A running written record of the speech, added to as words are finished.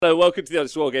Hello, welcome to the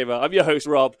Honest Wargamer. I'm your host,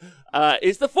 Rob.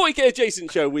 It's the 40k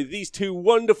Adjacent Show with these two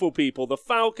wonderful people, the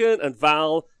Falcon and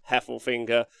Val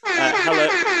Heffelfinger. Hello.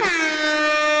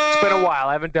 It's been a while.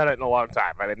 I haven't done it in a long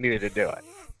time. I needed to do it.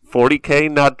 40k,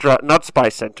 not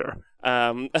Spice Center.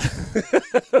 Welcome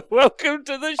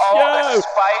to the show. Oh, the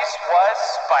spice was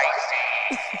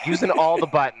spicy. Using all the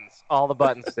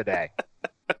buttons today.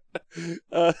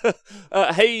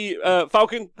 Hey,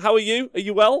 Falcon, how are you? Are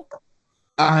you well?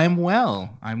 I'm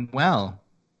well.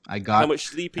 I got How much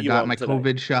sleep are I you got on my today?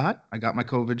 COVID shot. I got my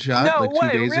COVID shot No like 2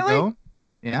 way, days really? ago.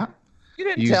 Yeah. You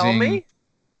didn't tell me.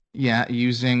 Yeah,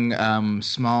 using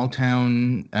small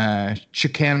town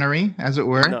chicanery, as it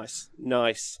were.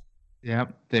 Nice.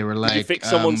 Yep. They were like, you fix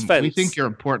someone's fence? "We think you're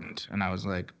important," and I was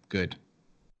like, "Good,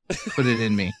 put it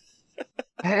in me."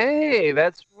 Hey,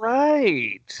 that's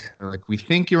right. They're like, "We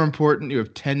think you're important. You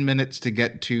have 10 minutes to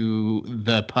get to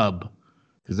the pub,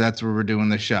 because that's where we're doing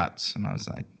the shots." And I was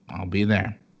like, "I'll be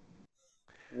there."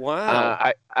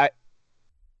 Wow.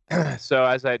 So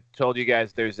as I told you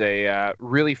guys, there's a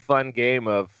really fun game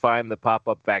of find the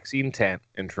pop-up vaccine tent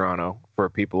in Toronto for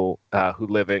people who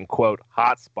live in, quote,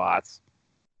 hotspots.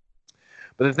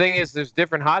 But the thing is, there's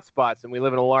different hotspots, and we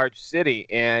live in a large city.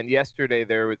 And yesterday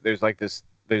there's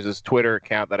this Twitter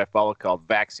account that I follow called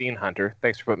Vaccine Hunter.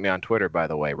 Thanks for putting me on Twitter, by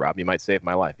the way, Rob. You might save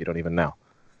my life. You don't even know.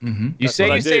 Mm-hmm. You That's say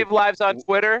what I you do. save lives on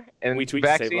Twitter, and We tweet to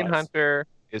save Vaccine lives. Hunter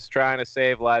is trying to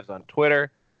save lives on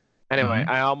Twitter. Anyway, Mhm.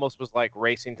 I almost was like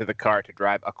racing to the car to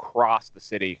drive across the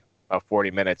city of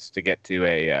 40 minutes to get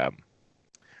to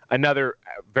another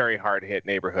very hard-hit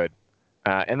neighborhood.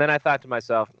 And then I thought to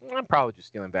myself, I'm probably just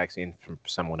stealing vaccine from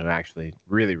someone who actually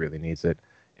really, really needs it.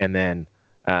 And then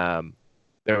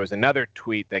there was another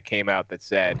tweet that came out that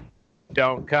said,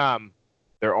 "Don't come.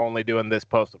 They're only doing this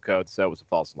postal code," so it was a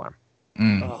false alarm.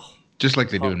 Oh. Just like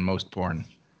they do in most porn.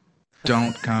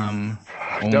 Don't come.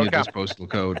 Only Don't this come. postal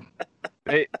code.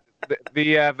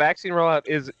 The vaccine rollout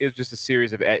is just a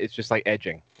series of it's just like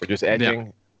edging. We're just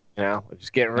edging, we're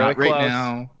just getting really Not right close,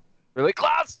 now. really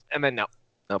close, and then no,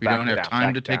 We don't have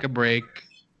time to take a break.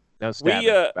 no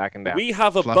stabbing, backing down. We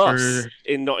have a Fluffer bus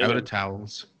in Out Nottingham. of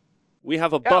towels. We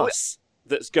have a Yeah, bus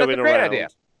that's going a great around. idea.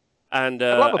 And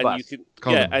love a and bus. you can It's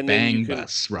called a and then you bang can,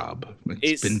 bus, Rob. It's-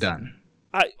 It's been done.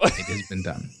 I, It has been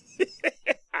done.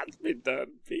 it has been done,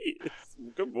 Pete.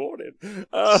 Good morning.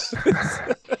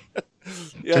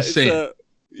 Yeah, Just say it.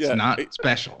 yeah, It's not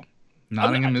special.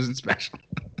 Nottingham isn't special.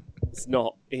 it's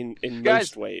not in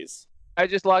Guys, most ways. I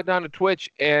just logged on to Twitch,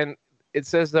 and it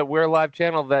says that we're a live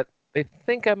channel that they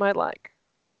think I might like.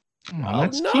 Oh,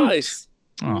 that's nice.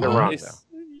 cute. They're Aw. wrong, Nice. though.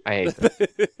 I hate them.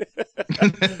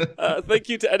 Thank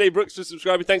you to N.A. Brooks for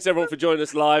subscribing. Thanks everyone for joining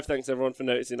us live. Thanks everyone for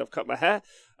noticing I've cut my hair.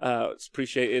 It's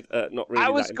appreciated. Not really. I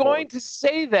was that going important. to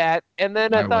say that, and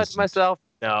then I I thought to wasn't. myself,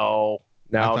 no,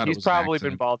 thought it he's was an probably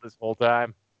been accident. bald this whole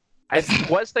time. I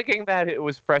was thinking that it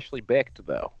was freshly baked,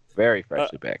 though. Very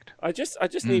freshly baked. I just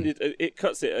needed. It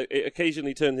cuts it. It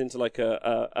occasionally turns into like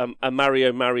a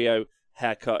Mario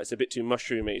haircut. It's a bit too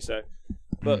mushroomy. So,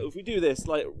 but if we do this,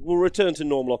 like we'll return to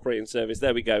normal operating service.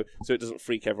 There we go. So it doesn't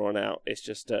freak everyone out. It's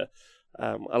just I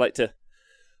like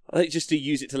just to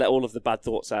use it to let all of the bad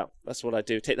thoughts out. That's what I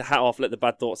do. Take the hat off, let the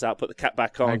bad thoughts out, put the cap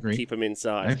back I on, agree. keep them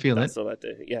inside. I feel That's it. what I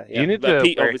do. Yeah. You need But to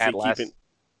Pete wear your obviously hat less. keeping.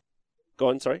 Go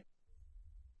on. Sorry.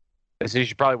 So you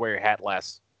should probably wear your hat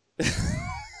less.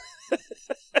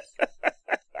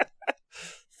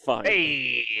 Fine.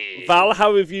 Hey, Val,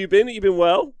 how have you been? Have you been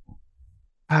well?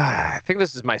 I think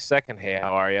this is my second "Hey,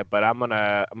 how are you?" But I'm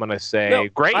gonna say No,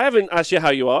 great. I haven't asked you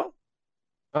how you are.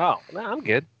 Oh, no, I'm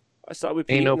good. I started with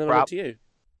Ain't Pete no and then I went to you.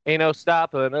 Ain't no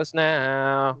stopping us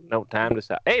now. No time to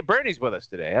stop. Hey, Bernie's with us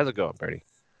today. How's it going, Bernie?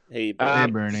 Hey, Hey,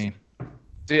 Bernie.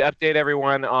 To update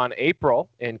everyone on April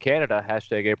in Canada,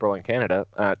 hashtag April in Canada,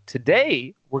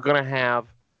 today we're going to have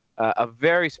a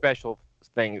very special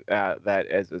thing that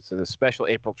is it's a special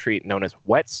April treat known as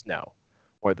wet snow,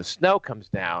 where the snow comes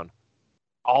down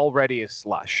already as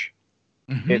slush.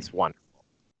 Mhm. It's wonderful.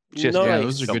 Just Nice. Yeah, nice.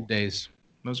 those are good days.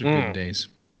 Those are Mm. good days.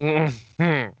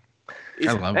 Mhm.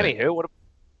 I love it. Anywho, what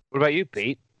about you,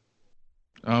 Pete?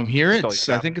 Here Still it's.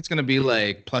 your I think it's gonna be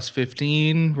like plus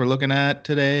 15. We're looking at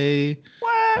today.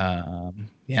 What?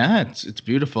 Yeah, it's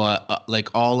beautiful. Like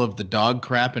all of the dog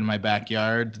crap in my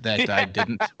backyard that I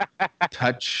didn't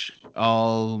touch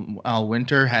all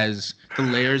winter has the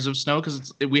layers of snow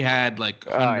because we had like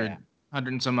 100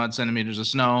 and some odd centimeters of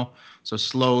snow. So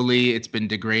slowly it's been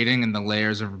degrading and the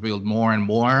layers have revealed more and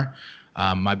more.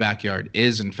 My backyard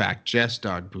is in fact just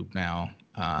dog poop now.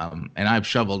 And I've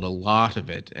shoveled a lot of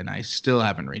it and I still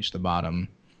haven't reached the bottom.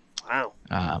 Wow.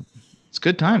 It's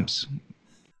good times.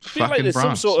 I feel like Fucking there's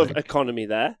Bronx, some sort of like, economy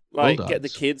there. Like, get the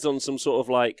Bulldogs. kids on some sort of,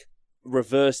 like,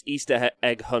 reverse Easter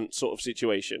egg hunt sort of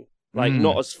situation. Like, Mm.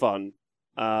 not as fun,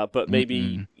 but maybe,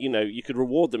 Mm-mm. you know, you could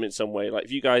reward them in some way. Like,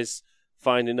 if you guys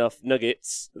find enough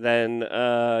nuggets, then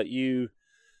you...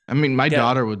 I mean, my Yeah.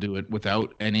 daughter will do it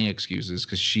without any excuses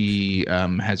because she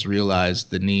has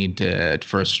realized the need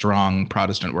for a strong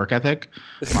Protestant work ethic.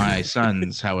 My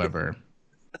sons, however,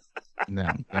 no,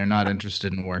 they're not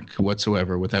interested in work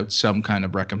whatsoever without some kind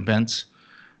of recompense.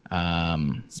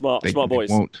 Smart They boys.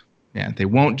 won't. Yeah, they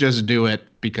won't just do it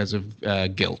because of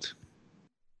guilt.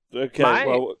 Okay, my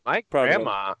well, my proud of them.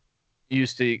 grandma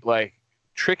used to like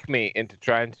trick me into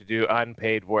trying to do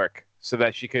unpaid work so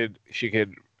that she could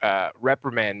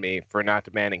reprimand me for not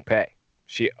demanding pay.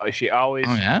 She always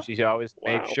Oh, yeah? she always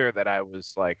made Wow. sure that I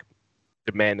was like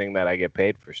demanding that I get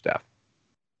paid for stuff.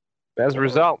 As a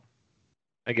result,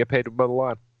 I get paid to mow the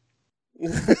lawn.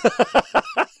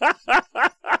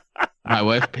 My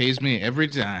wife pays me every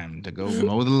time to go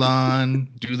mow the lawn,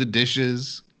 do the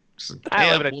dishes. Just like, I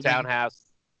 "Hey, live in a woman." townhouse.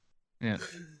 Yeah.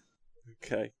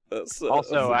 Okay, that's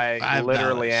Also, I $5.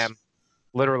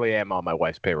 literally am on my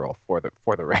wife's payroll for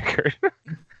the record.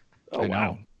 oh I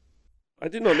wow, know. I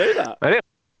did not know that.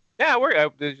 Yeah,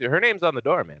 her name's on the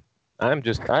door, man. I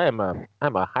am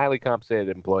a highly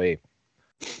compensated employee.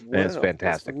 It's Wow,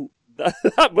 fantastic.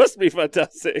 That must be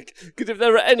fantastic. Because if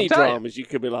there are any I'm telling you. dramas, you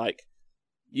could be like,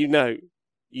 you know,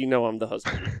 I'm the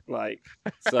husband. Like,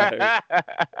 so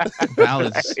Val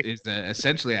is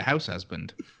essentially a house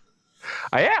husband.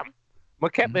 I am.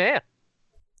 What kept me in?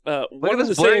 one Look at of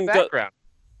this the blurry same. background.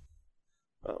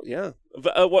 Oh yeah,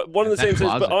 one of the That same says.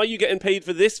 But closet. are you getting paid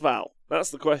for this, Val? That's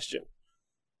the question.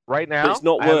 Right now, it's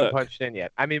not I haven't work. punched in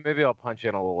yet. I mean, maybe I'll punch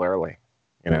in a little early.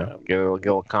 You know, Yeah. get a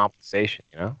little compensation.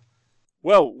 You know.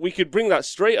 Well, we could bring that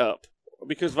straight up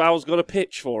because Val's got a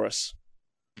pitch for us.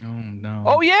 Oh no.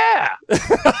 Oh yeah.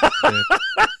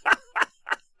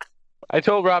 I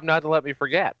told Rob not to let me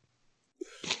forget.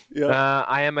 Yeah.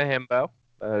 I am a himbo.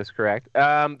 That is correct.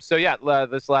 So yeah,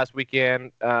 this last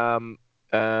weekend, I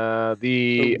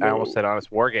almost said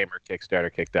Honest Wargamer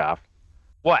Kickstarter kicked off.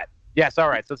 What? Yes. All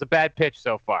right. So it's a bad pitch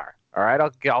so far. All right.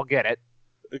 I'll get it.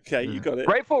 Okay, you got it.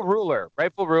 Rightful Ruler.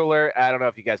 I don't know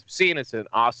if you guys have seen. It's an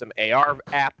awesome AR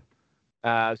app.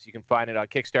 So you can find it on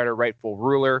Kickstarter. Rightful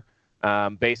Ruler.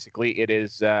 Basically, it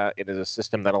is a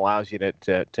system that allows you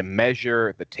to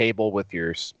measure the table with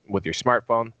your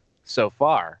smartphone. So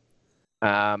far,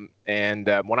 and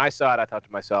when I saw it, I thought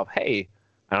to myself, "Hey,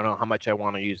 I don't know how much I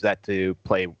want to use that to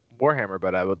play Warhammer,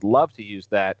 but I would love to use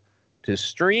that to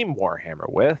stream Warhammer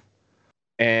with."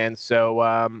 And so,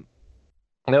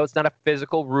 no, it's not a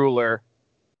physical ruler,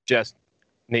 just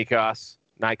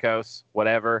Nikos,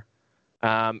 whatever.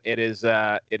 It is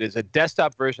a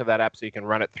desktop version of that app, so you can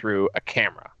run it through a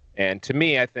camera. And to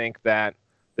me, I think that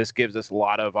this gives us a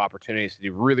lot of opportunities to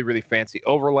do really, really fancy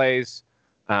overlays,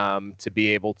 to be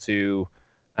able to,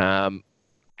 I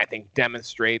think,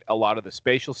 demonstrate a lot of the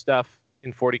spatial stuff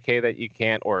in 40K that you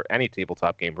can't, or any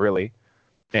tabletop game really,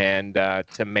 and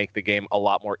to make the game a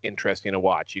lot more interesting to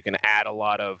watch. You can add a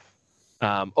lot of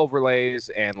overlays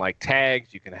and like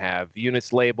tags. You can have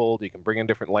units labeled. You can bring in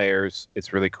different layers.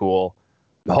 It's really cool.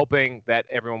 I'm hoping that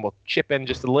everyone will chip in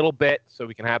just a little bit so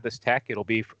we can have this tech. It'll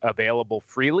be available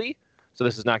freely. So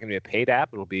this is not going to be a paid app.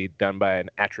 It'll be done by an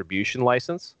attribution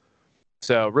license.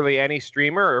 So really any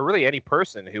streamer or really any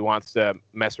person who wants to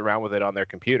mess around with it on their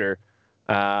computer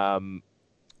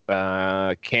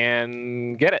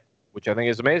can get it, which I think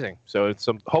is amazing. So it's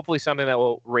hopefully something that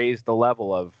will raise the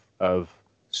level of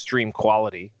stream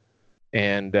quality.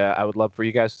 And I would love for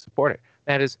you guys to support it.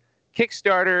 That is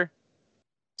Kickstarter.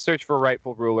 Search for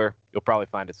Rightful Ruler. You'll probably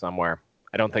find it somewhere.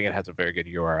 I don't think it has a very good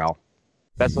URL.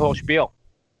 That's the whole spiel.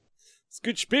 It's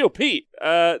good spiel, Pete.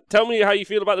 Tell me how you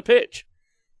feel about the pitch.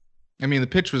 I mean, the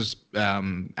pitch was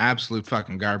absolute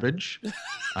fucking garbage.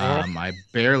 I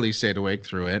barely stayed awake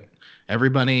through it.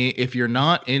 Everybody, if you're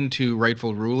not into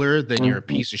Rightful Ruler, then you're a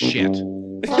piece of shit.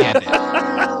 Get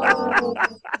it.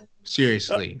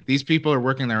 Seriously. These people are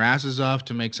working their asses off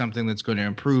to make something that's going to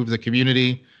improve the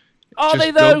community. Are Just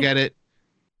they though? go get it.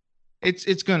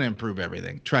 It's going to improve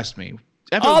everything. Trust me.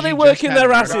 Are they FOG just working had their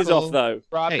an asses article- off though?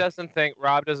 Rob Hey. doesn't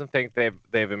think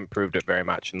they've improved it very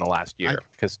much in the last year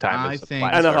because time I is think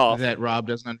And a half. that Rob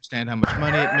doesn't understand how much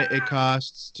money it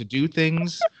costs to do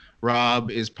things.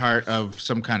 Rob is part of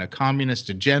some kind of communist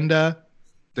agenda.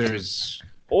 There's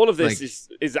All of this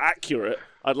Like- is accurate.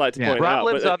 I'd like to Yeah. point Rob out.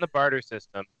 lives but, on the barter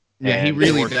system. yeah, he and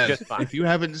really it works does. just fine. If you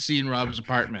haven't seen Rob's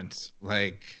apartment,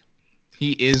 like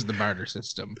he is the barter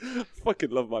system. fucking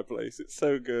love my place. It's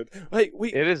so good. Hey,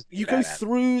 It is. you go badass.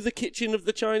 through the kitchen of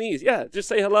the Chinese. Yeah, just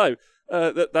say hello.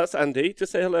 That's Andy.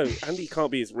 Just say hello. Andy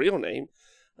can't be his real name.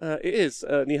 It is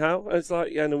Ni hao. And it's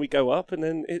like, yeah, and then we go up, and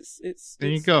then it's There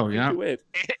you go, really yeah. weird.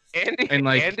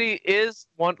 Andy is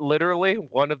literally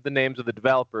one of the names of the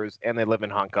developers, and they live in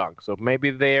Hong Kong, so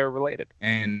maybe they are related.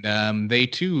 And they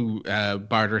too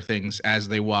barter things as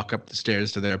they walk up the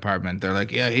stairs to their apartment. They're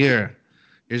like, yeah,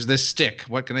 here's this stick.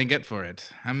 What can I get for it?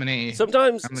 How many?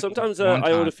 Sometimes I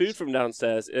order wontons? food from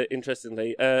downstairs.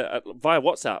 Interestingly, via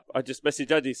WhatsApp, I just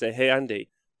message Andy, say, "Hey Andy,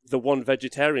 the one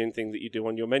vegetarian thing that you do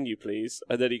on your menu, please."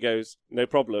 And then he goes, "No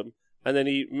problem." And then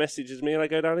he messages me, and I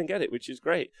go down and get it, which is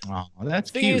great. Oh, that's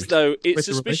The thing cute. is, though, it's With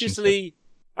the suspiciously.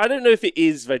 I don't know if it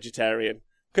is vegetarian,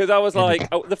 because I was like,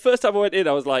 the first time I went in,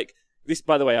 I was like, this.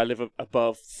 By the way, I live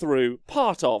above through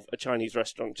part of a Chinese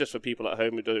restaurant, just for people at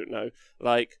home who don't know.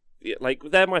 Like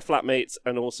they're my flatmates,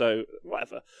 and also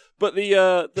whatever. But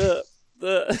the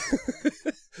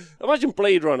imagine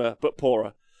Blade Runner, but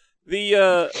poorer. When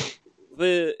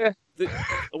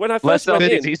I Less first went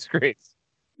in, LCD screens.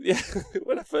 yeah,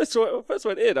 when I first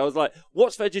went in, I was like,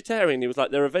 "What's vegetarian?" He was like,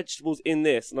 "There are vegetables in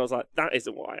this," and I was like, "That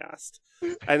isn't what I asked."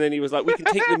 And then he was like, "We can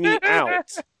take the meat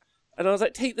out," and I was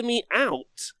like, "Take the meat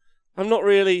out? I'm not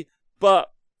really,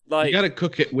 but like." You got to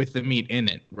cook it with the meat in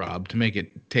it, Rob, to make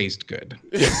it taste good.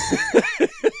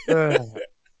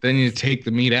 Then you take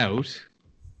the meat out.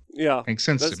 Yeah, Makes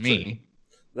sense that's to me.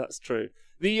 that's true.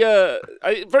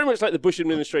 I very much like the Bush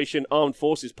administration armed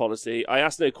forces policy. I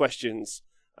ask no questions.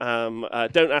 Don't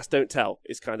ask, don't tell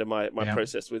is kind of my Yeah.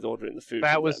 process with ordering the food.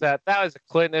 That from was them. that was a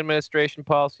Clinton administration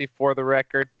policy, for the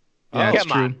record. Yeah, it's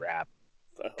Come on, true. Rap.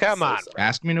 Oh, Come so on. sorry.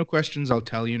 Ask me no questions, I'll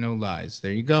tell you no lies.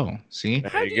 There you go. See?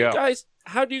 There you go.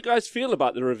 How do you guys feel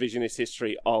about the revisionist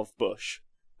history of Bush?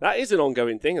 That is an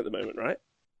ongoing thing at the moment, right?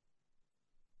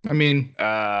 I mean, we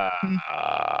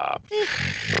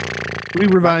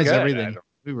Not revise good. everything.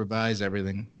 We revise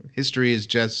everything. History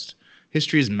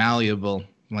is malleable,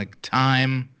 like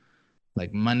time,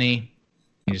 like money.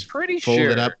 You just Pretty fold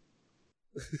sure it up.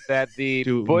 that the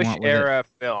Do what you Bush want with era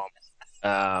film,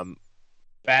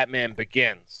 Batman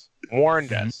Begins, warned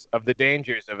Mhm. us of the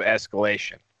dangers of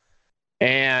escalation.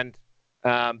 And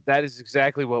that is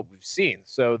exactly what we've seen.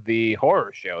 So the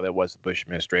horror show that was the Bush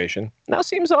administration now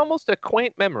seems almost a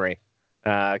quaint memory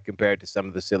compared to some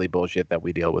of the silly bullshit that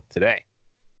we deal with today.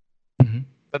 Mhm.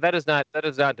 But that does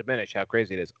not diminish how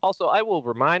crazy it is. Also, I will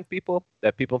remind people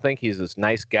that people think he's this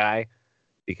nice guy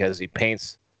because he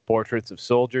paints portraits of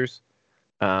soldiers,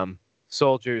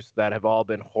 soldiers that have all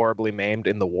been horribly maimed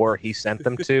in the war he sent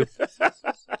them to,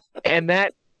 and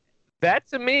that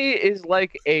to me is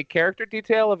like a character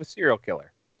detail of a serial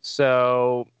killer.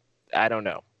 So I don't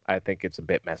know. I think it's a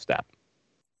bit messed up.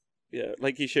 Yeah,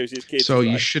 like he shows his kids. So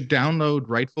you like, should download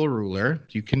Rightful Ruler.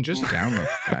 You can just download it,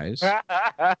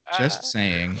 guys. Just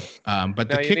saying. But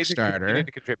the No, you need to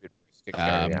Kickstarter, contribute.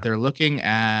 Kickstarter, yeah. they're looking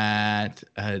at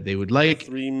they would like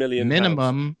 $3 million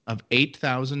minimum of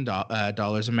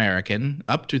 $8,000 American,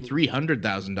 up to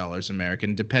 $300,000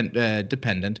 American,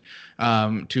 dependent,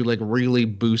 to like really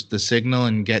boost the signal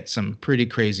and get some pretty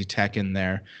crazy tech in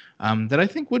there that I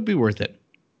think would be worth it.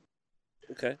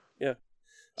 Okay, yeah.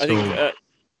 So I think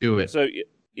do it. so.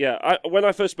 Yeah, when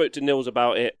I first spoke to Nils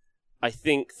about it, I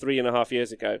think 3.5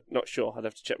 years ago. Not sure. I'd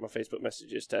have to check my Facebook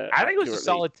messages to. I think it was a accurately-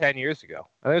 solid 10 years ago.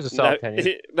 I think it was a solid 10 years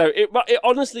ago. It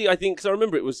honestly, I think, because I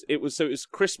remember it was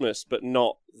Christmas, but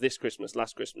not this Christmas,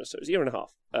 last Christmas. So it was a year and a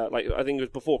half. I think it was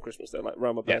before Christmas, though, like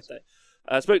around my Yes. birthday.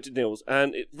 I spoke to Nils,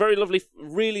 and very lovely,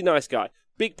 really nice guy.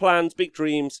 Big plans, big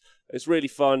dreams. It's really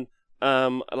fun.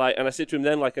 And I said to him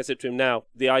then, like I said to him now,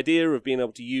 the idea of being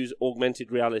able to use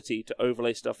augmented reality to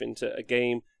overlay stuff into a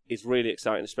game is really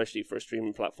exciting, especially for a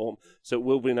streaming platform. So it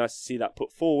will be nice to see that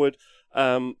put forward.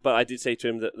 But I did say to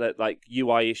him that like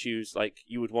UI issues, like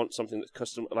you would want something that's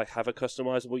custom, like have a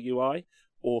customizable UI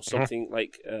or something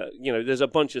like, there's a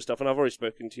bunch of stuff. And I've already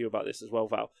spoken to you about this as well,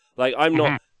 Val. Like I'm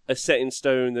not a set in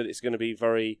stone that it's going to be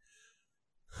very.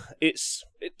 Do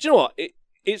you know what?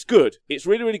 It's good. It's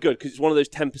really, really good because it's one of those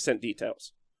 10%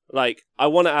 details. Like, I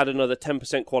want to add another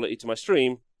 10% quality to my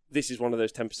stream. This is one of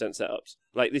those 10% setups.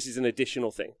 Like, this is an additional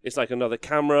thing. It's like another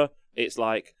camera. It's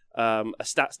like a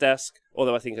stats desk,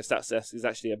 although I think a stats desk is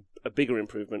actually a bigger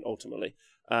improvement ultimately,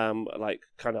 like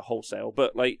kind of wholesale.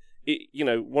 But like,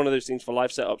 one of those things for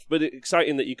live setups. But it's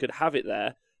exciting that you could have it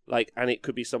there, like, and it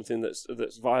could be something that's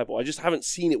viable. I just haven't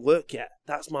seen it work yet.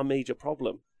 That's my major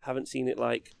problem. Haven't seen it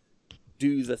like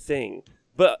do the thing.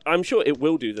 But I'm sure it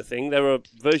will do the thing. There are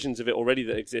versions of it already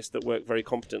that exist that work very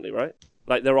competently, right?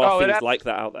 Like there are things like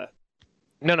that out there.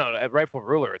 No, Rightful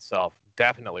Ruler itself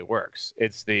definitely works.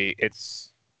 It's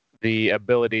the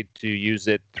ability to use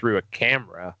it through a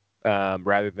camera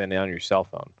rather than on your cell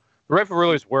phone. The Rightful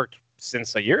Ruler's worked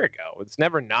since a year ago. It's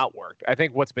never not worked. I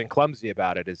think what's been clumsy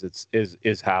about it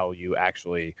is how you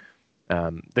actually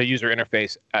the user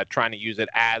interface trying to use it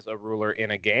as a ruler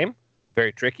in a game.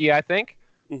 Very tricky, I think.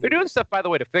 They're doing stuff, by the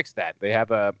way, to fix that.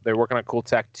 They're working on cool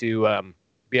tech to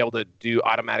be able to do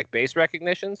automatic base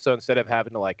recognition. So instead of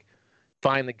having to like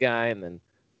find the guy and then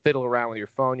fiddle around with your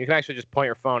phone, you can actually just point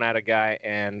your phone at a guy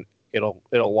and it'll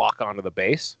lock onto the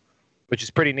base, which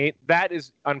is pretty neat. That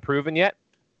is unproven yet,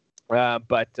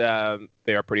 but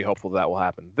they are pretty hopeful that will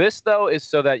happen. This, though, is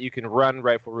so that you can run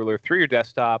Rifle Ruler through your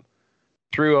desktop,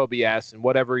 through OBS, and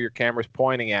whatever your camera's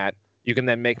pointing at, you can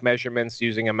then make measurements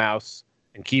using a mouse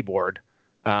and keyboard,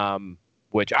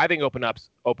 which I think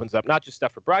opens up not just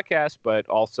stuff for broadcast, but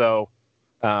also,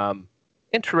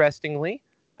 interestingly,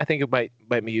 I think it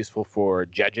might be useful for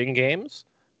judging games,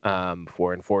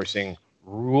 for enforcing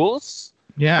rules.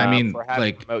 Yeah, I mean, for having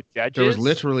like, remote judges. there was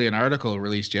literally an article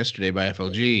released yesterday by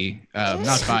FLG,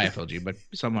 not by FLG, but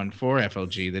someone for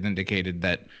FLG that indicated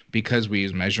that because we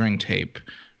use measuring tape,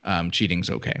 cheating's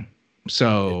okay.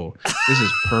 So this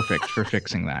is perfect for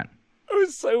fixing that. I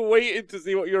was so waiting to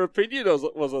see what your opinion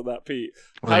was on that, Pete.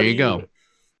 Well, there you go.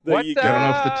 There you go.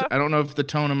 I don't know if the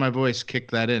tone of my voice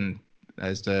kicked that in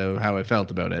as to how I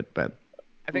felt about it, but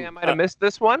I think I might have missed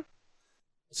this one.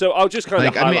 So I'll just kind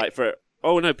of Like, I highlight mean- for it.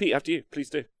 Oh no, Pete, after you,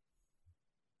 please do.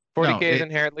 40K is it-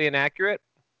 inherently inaccurate.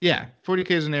 yeah,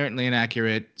 40K is inherently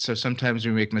inaccurate, so sometimes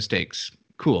we make mistakes.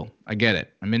 Cool, I get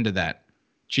it. I'm into that.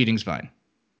 Cheating's fine.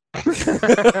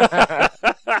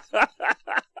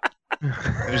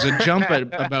 There's a jump at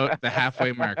about the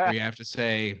halfway mark where you have to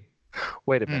say,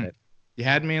 Wait a minute. you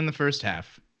had me in the first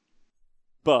half,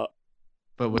 But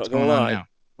but what's Not gonna going on lie. now?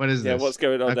 What is yeah, this? what's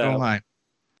going on Not there? gonna lie.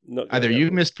 Not gonna Either lie.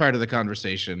 you missed part of the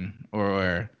conversation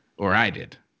or I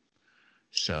did.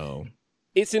 So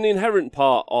It's an inherent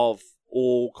part of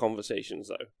all conversations,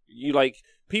 though.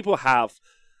 People have.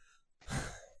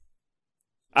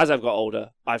 As I've got older,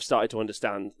 I've started to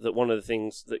understand that one of the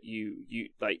things that you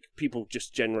like, people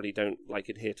just generally don't like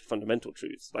adhere to fundamental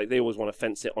truths. Like, they always want to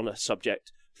fence it on a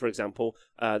subject. For example,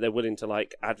 they're willing to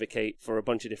like advocate for a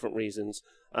bunch of different reasons,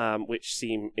 which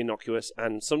seem innocuous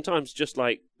and sometimes just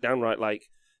like downright like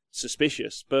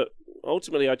suspicious. But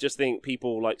ultimately, I just think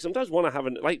people like sometimes want to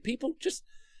have people just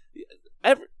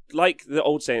like the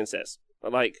old saying says.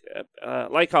 Like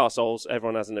arseholes,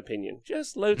 everyone has an opinion.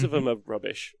 Just loads of them are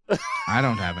rubbish. I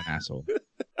don't have an asshole.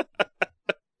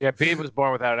 Yeah, Pete was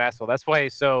born without an asshole. That's why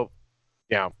he's so,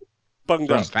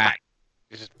 Bunged I'm up. fat.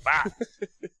 he's just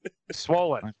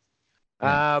swollen.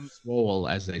 Swole,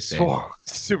 as they say. Swole.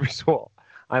 Super swole.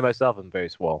 I myself am very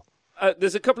swole.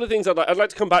 There's a couple of things I'd like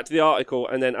to come back to the article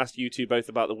and then ask you two both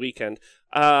about the weekend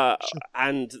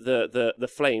and the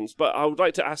Flames. But I would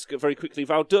like to ask very quickly,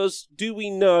 Val, do we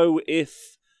know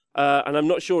if, and I'm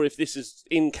not sure if this is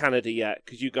in Canada yet,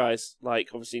 because you guys, like,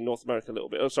 obviously North America a little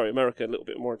bit, America a little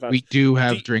bit more advanced. We do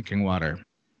have drinking water.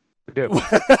 We do. Well,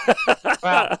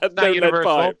 It's not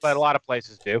universal, but a lot of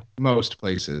places do. Most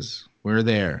places. We're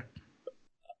there.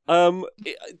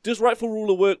 Does Rifle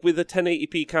Ruler work with a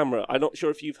 1080p camera? I'm not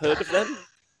sure if you've heard of them.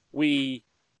 We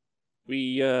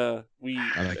I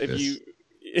like have this.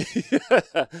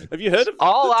 have you heard of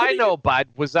All the I 1080? know, bud,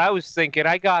 was I was thinking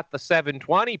I got the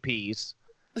 720p's,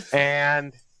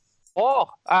 and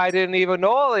I didn't even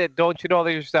know it. Don't you know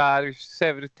there's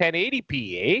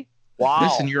 1080p, eh? Wow.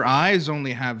 Listen, your eyes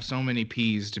only have so many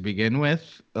P's to begin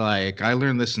with. Like, I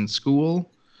learned this in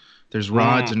school. There's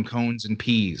rods and cones and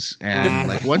P's. And,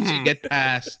 like, once you get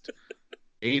past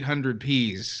 800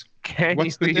 P's, Can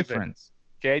what's you the even- difference?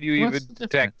 Can you What's even the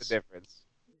detect the difference? difference?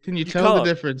 Can you You tell can't.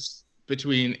 the difference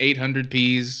between 800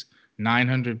 P's,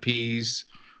 900 P's?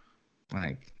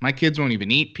 Like, my kids won't even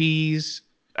eat peas.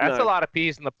 That's No. a lot of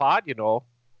peas in the pod, you know.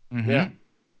 Mhm. Yeah.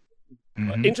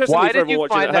 Mhm. Interestingly, Why for did everyone you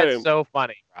watching find at that home, so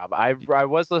funny, Rob? I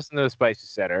was listening to the Spicy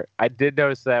Center. I did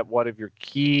notice that one of your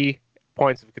key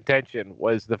points of contention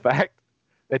was the fact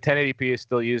that 1080p is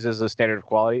still used as a standard of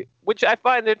quality, which I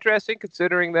find interesting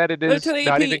considering that it No, is 1080p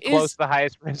not even close is- to the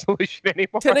highest resolution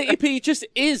anymore. 1080p just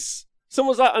is.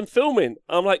 Someone's like, I'm filming.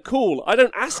 I'm like, cool. I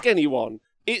don't ask anyone.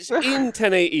 It's in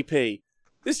 1080p.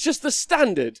 It's just the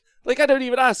standard. Like, I don't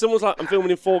even ask. Someone's like, I'm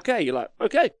filming in 4K. You're like,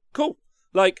 okay, cool.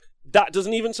 Like, that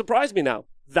doesn't even surprise me now.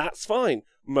 That's fine.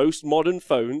 Most modern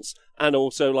phones and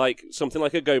also like something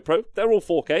like a GoPro, they're all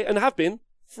 4K and have been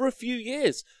for a few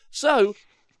years. So,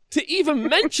 to even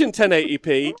mention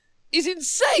 1080p is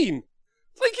insane.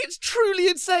 Like, it's truly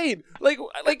insane. Like.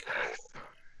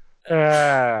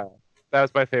 That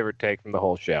was my favorite take from the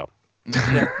whole show.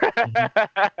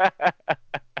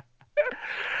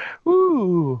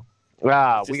 Woo!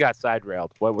 Wow, we got side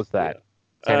railed. What was that?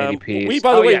 1080p. We,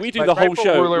 by the way, yes, we do my the whole rifle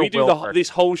show. ruler We do will work. this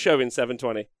whole show in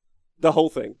 720. The whole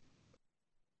thing.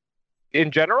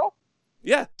 In general?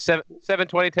 Yeah.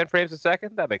 720, 10 frames a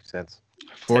second? That makes sense.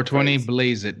 420 frames.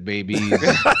 blaze it, babies.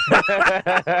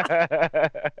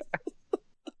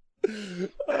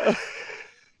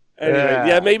 Anyway,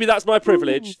 yeah, maybe that's my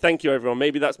privilege. Thank you, everyone.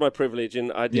 Maybe that's my privilege,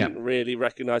 and I didn't really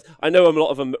recognize. I know a lot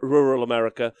of rural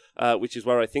America, which is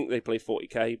where I think they play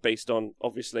 40K, based on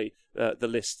obviously the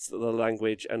lists, the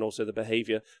language, and also the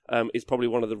behavior. Is probably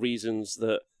one of the reasons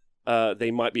that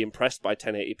they might be impressed by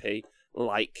 1080p,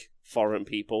 like foreign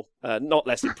people. Not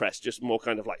less impressed, just more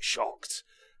kind of like shocked.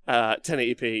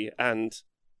 1080p and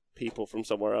people from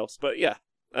somewhere else, but yeah.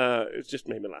 It just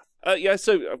made me laugh. Yeah,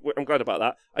 so I'm glad about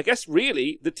that. I guess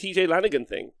really the TJ Lanigan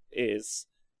thing is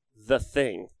the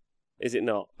thing, is it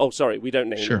not? Oh, sorry, we don't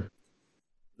name him.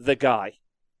 The guy.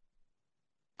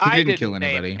 He didn't kill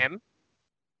anybody. Name him.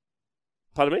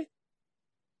 Pardon me?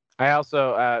 I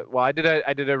also, I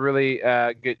did a really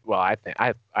good. Well, I think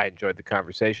I enjoyed the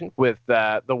conversation with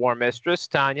the War Mistress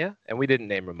Tanya, and we didn't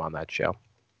name him on that show.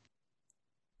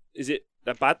 Is it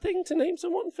a bad thing to name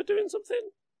someone for doing something?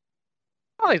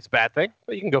 I don't think it's a bad thing,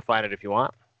 but you can go find it if you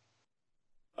want.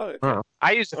 Oh, okay.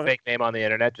 I used a fake name on the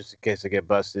internet just in case I get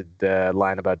busted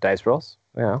lying about dice rolls.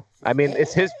 Yeah, I mean,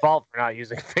 it's his fault for not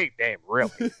using a fake name, really.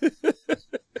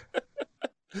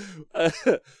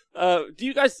 Do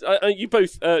you guys, you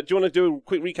both, do you want to do a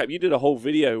quick recap? You did a whole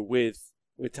video with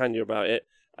Tanya about it,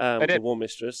 the War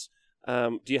Mistress.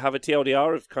 Do you have a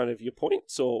TLDR of kind of your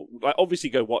points? Or like, obviously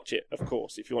go watch it, of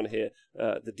course, if you want to hear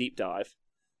the deep dive.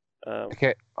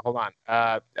 Okay, hold on.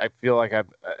 I feel like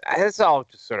this all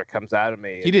just sort of comes out of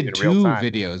me. He did in 2 real time.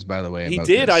 videos, by the way. He about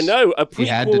did, this. I know. A He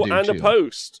had to prequel do and a 2.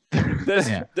 post. There's,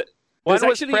 Yeah. One there's was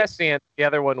actually prescient. The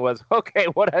other one was okay.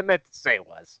 What I meant to say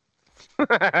was.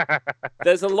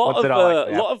 there's a lot What's of it all like,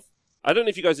 yeah. I don't know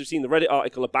if you guys have seen the Reddit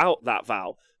article about that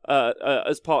Val.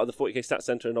 As part of the 40K Stats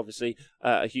Center, and obviously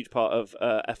a huge part of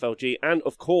FLG, and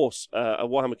of course a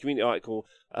Warhammer community article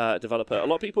developer. A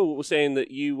lot of people were saying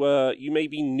that you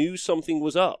maybe knew something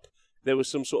was up. There was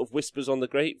some sort of whispers on the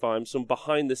grapevine, some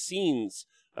behind the scenes,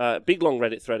 big long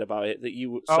Reddit thread about it that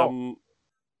you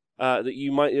that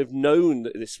you might have known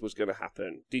that this was going to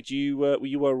happen. Did you were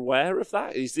you aware of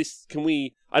that? Is this? Can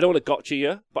we? I don't want to gotcha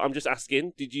you, but I'm just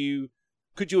asking. Could you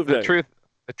have known?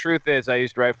 The truth is, I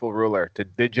used Rifle Ruler to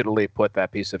digitally put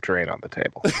that piece of terrain on the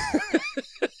table.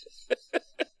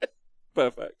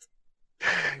 Perfect.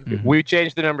 Mhm. We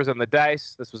changed the numbers on the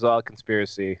dice. This was all a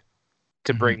conspiracy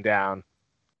to bring down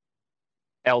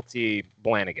LT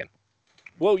Blanigan.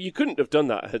 Well, you couldn't have done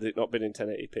that had it not been in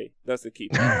 1080p. That's the key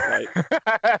point, right?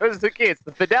 That was the key. It's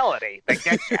the fidelity that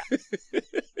gets you.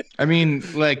 I mean,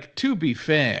 like, to be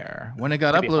fair, when it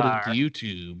got To be uploaded fair. to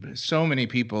YouTube, so many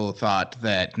people thought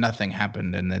that nothing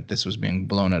happened and that this was being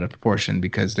blown out of proportion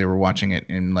because they were watching it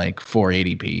in like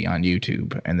 480p on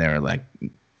YouTube, and they were like,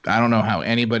 I don't know how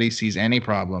anybody sees any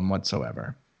problem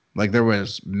whatsoever. Like, there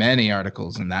was many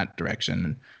articles in that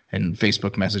direction and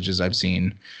Facebook messages I've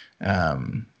seen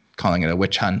calling it a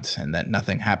witch hunt and that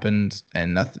nothing happened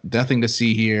and nothing to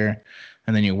see here.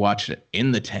 And then you watch it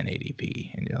in the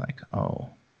 1080p and you're like, oh.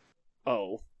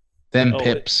 Them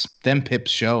pips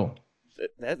show.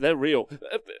 They're real.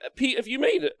 Pete, have you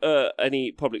made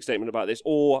any public statement about this,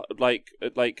 or like,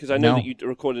 because I know No. that you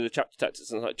recorded a chapter tactics,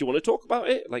 and like, do you want to talk about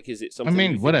it? Like, is it something? I you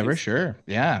mean, think whatever, is- sure.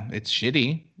 Yeah, it's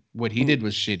shitty. What he did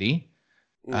was shitty.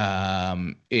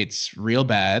 It's real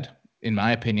bad, in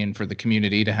my opinion, for the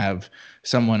community to have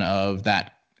someone of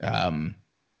that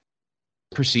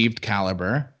perceived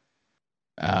caliber.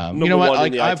 Number You know what? one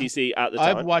Like, in the ITC at the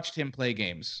time. I've watched him play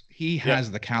games. He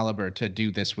has the caliber to do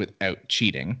this without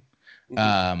cheating.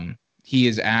 Mhm. He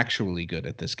is actually good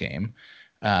at this game.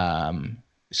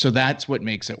 So that's what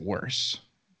makes it worse.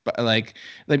 But like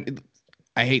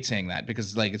I hate saying that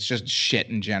because like it's just shit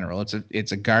in general.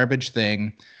 It's a garbage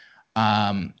thing.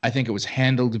 I think it was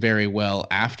handled very well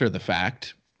after the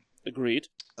fact. Agreed.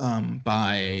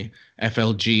 By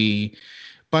FLG,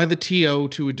 by the TO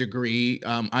to a degree.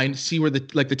 I see where the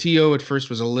TO at first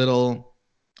was a little,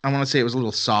 I want to say it was a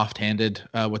little soft-handed,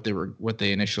 what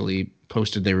they initially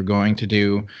posted they were going to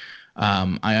do.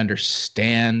 I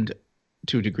understand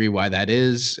to a degree why that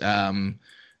is.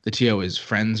 The TO is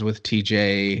friends with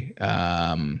TJ.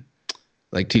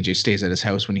 Like TJ stays at his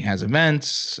house when he has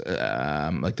events.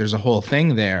 Like there's a whole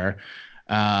thing there.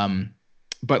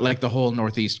 But like the whole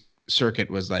Northeast circuit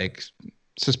was like,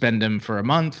 suspend him for a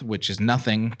month, which is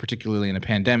nothing, particularly in a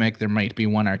pandemic. There might be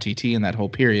one RTT in that whole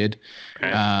period.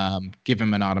 Give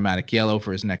him an automatic yellow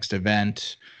for his next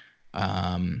event.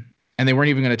 And they weren't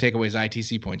even going to take away his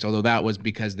ITC points, although that was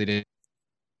because they didn't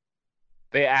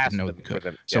They asked know them they for could.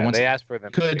 them. So Yeah, once they they asked for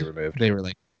them to be could, removed. they were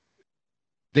like,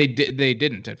 they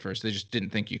didn't at first. They just didn't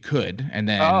think you could, and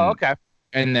then Oh, okay.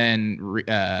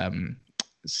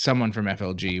 Someone from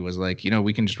FLG was like,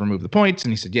 we can just remove the points,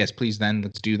 and he said, yes, please, then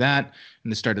let's do that,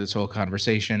 and this started this whole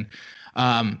conversation.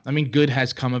 I mean, good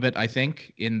has come of it, I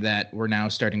think, in that we're now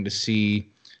starting to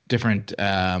see different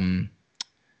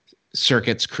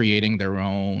circuits creating their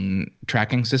own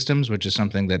tracking systems, which is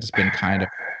something that's been kind of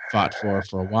fought for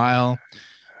a while.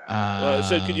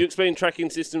 So could you explain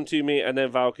tracking system to me, and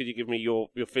then Val, could you give me your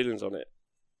feelings on it?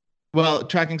 Well,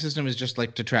 tracking system is just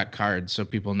like to track cards, so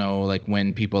people know like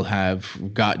when people have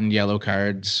gotten yellow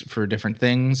cards for different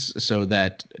things, so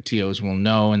that TOs will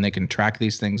know and they can track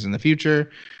these things in the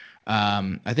future.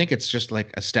 I think it's just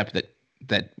like a step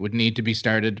that would need to be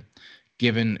started,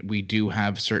 given we do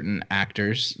have certain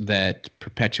actors that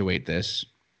perpetuate this,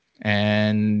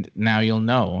 and now you'll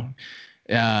know.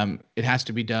 It has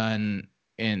to be done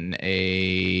in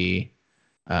a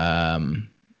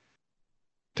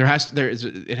it has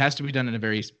to be done in a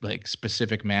very like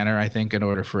specific manner, I think, in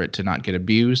order for it to not get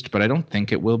abused, but I don't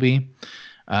think it will be.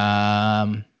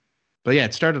 But yeah,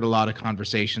 it started a lot of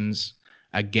conversations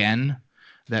again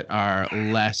that are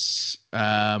less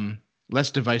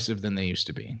divisive than they used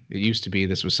to be. It used to be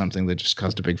this was something that just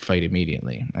caused a big fight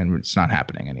immediately, and it's not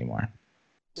happening anymore.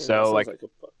 So like a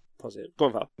positive. Go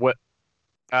on, Val.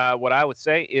 What I would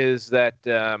say is that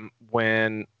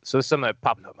this is something that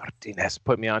Pablo Martinez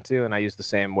put me onto, and I use the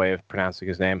same way of pronouncing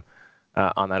his name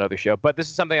on that other show. But this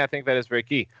is something I think that is very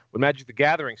key. When Magic the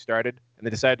Gathering started and they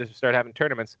decided to start having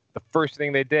tournaments, the first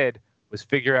thing they did was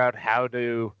figure out how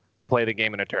to play the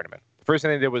game in a tournament. The first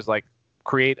thing they did was like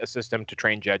create a system to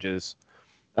train judges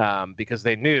because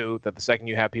they knew that the second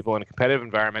you have people in a competitive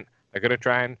environment, they're going to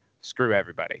try and screw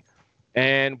everybody.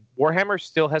 And Warhammer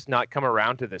still has not come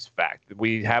around to this fact.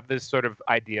 We have this sort of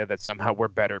idea that somehow we're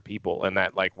better people and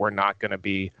that like we're not going to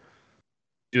be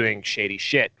doing shady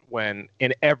shit, when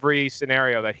in every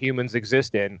scenario that humans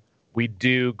exist in, we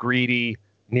do greedy,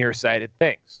 nearsighted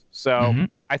things. So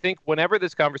I think whenever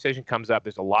this conversation comes up,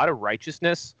 there's a lot of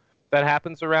righteousness that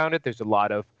happens around it. There's a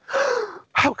lot of,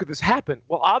 how could this happen?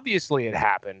 Well, obviously it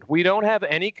happened. We don't have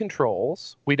any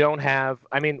controls. We don't have,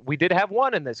 I mean, we did have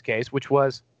one in this case, which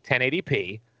was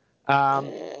 1080p.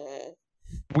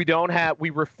 We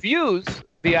refuse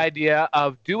the idea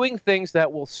of doing things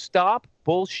that will stop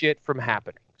bullshit from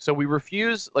happening. So we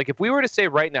refuse, like if we were to say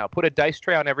right now, put a dice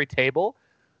tray on every table,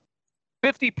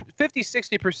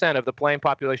 60% of the playing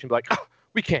population would be like, oh,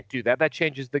 we can't do that. That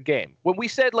changes the game. When we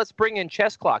said, let's bring in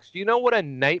chess clocks, do you know what a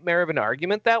nightmare of an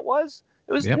argument that was?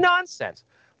 It was nonsense.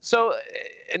 So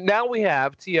now we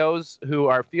have TOs who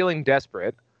are feeling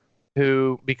desperate,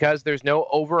 who, because there's no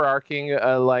overarching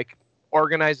like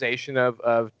organization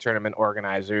of tournament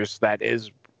organizers that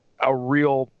is a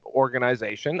real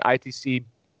organization, ITC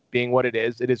being what it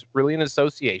is really an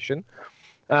association.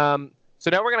 So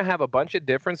now we're going to have a bunch of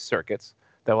different circuits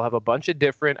that will have a bunch of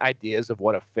different ideas of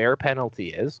what a fair penalty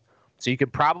is. So you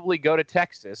could probably go to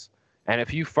Texas, and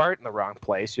if you fart in the wrong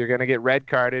place, you're going to get red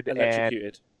carded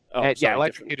Electrocuted. and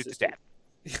electrocuted to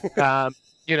death.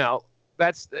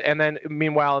 And then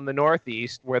meanwhile in the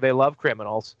Northeast, where they love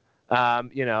criminals,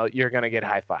 you're going to get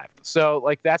high fived. So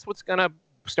like that's what's going to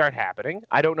start happening.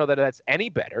 I don't know that that's any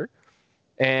better,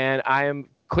 and I am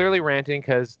clearly ranting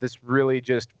because this really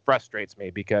just frustrates me,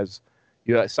 because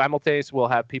simultaneously we'll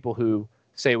have people who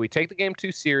say we take the game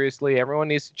too seriously, everyone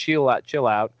needs to chill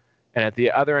out, and at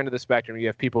the other end of the spectrum you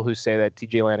have people who say that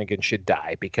TJ Lanigan should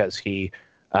die because he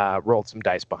rolled some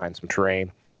dice behind some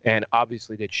terrain and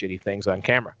obviously did shitty things on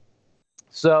camera.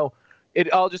 So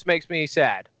it all just makes me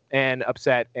sad and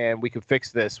upset, and we could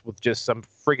fix this with just some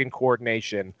friggin'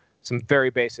 coordination, some very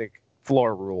basic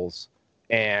floor rules,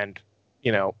 and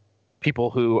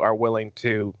people who are willing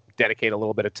to dedicate a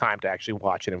little bit of time to actually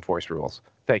watch and enforce rules.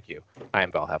 Thank you. I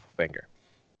am Val Heffelfinger.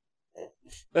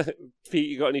 Pete,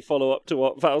 you got any follow-up to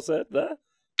what Val said there?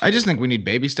 I just think we need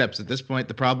baby steps at this point.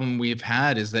 The problem we've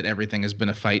had is that everything has been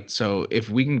a fight. So if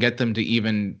we can get them to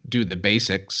even do the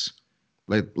basics,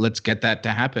 let's get that to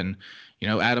happen.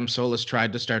 Adam Solis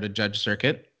tried to start a judge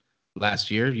circuit last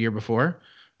year before,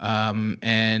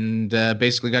 and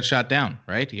basically got shot down,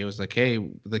 right? He was like, hey,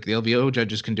 like the LVO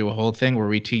judges can do a whole thing where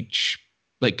we teach,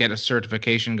 like get a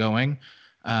certification going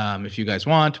if you guys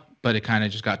want, but it kind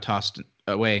of just got tossed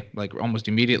away like almost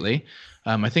immediately.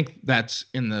 I think that's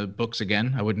in the books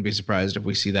again. I wouldn't be surprised if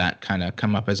we see that kind of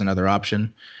come up as another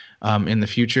option in the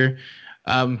future.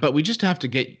 But we just have to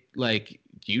get like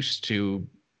used to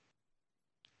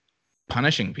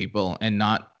punishing people and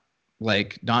not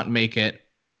make it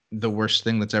the worst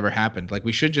thing that's ever happened. Like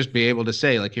we should just be able to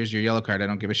say like, here's your yellow card. I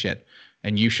don't give a shit.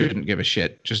 and you shouldn't give a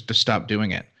shit just to stop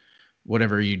doing it,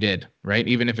 whatever you did, right?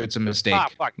 Even if it's a mistake. Oh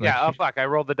fuck, yeah, oh fuck, I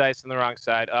rolled the dice on the wrong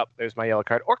side. Oh, there's my yellow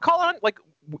card. Or call on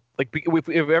if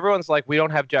everyone's like, we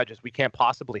don't have judges, we can't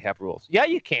possibly have rules. Yeah,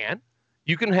 you can.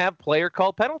 You can have player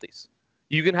called penalties.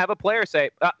 You can have a player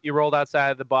say, you rolled outside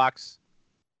of the box.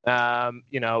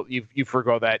 You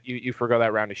forgo that. You forgo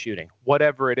that round of shooting.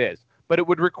 Whatever it is, but it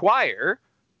would require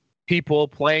people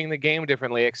playing the game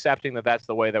differently, accepting that that's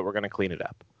the way that we're going to clean it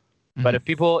up. Mm-hmm. But if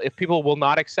people will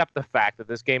not accept the fact that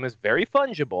this game is very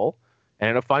fungible, and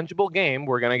in a fungible game,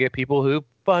 we're going to get people who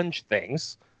funge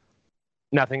things,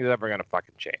 nothing's ever going to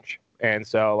fucking change. And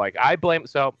so, like,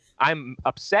 I'm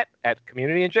upset at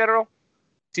community in general,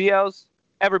 COs,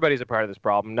 everybody's a part of this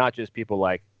problem, not just people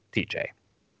like TJ.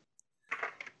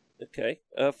 Okay.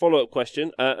 Follow-up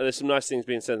question. There's some nice things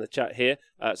being said in the chat here,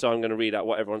 so I'm going to read out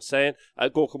what everyone's saying.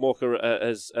 Gorka Walker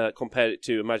has compared it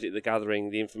to Magic the Gathering,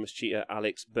 the infamous cheater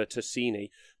Alex Bertossini.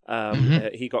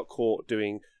 He got caught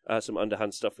doing some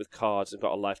underhand stuff with cards and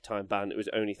got a lifetime ban. It was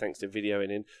only thanks to videoing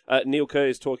in. Neil Kerr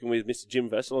is talking with Mr. Jim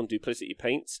Vessel on Duplicity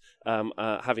Paints,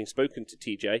 having spoken to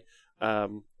TJ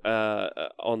on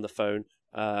the phone.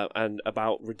 And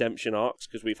about redemption arcs,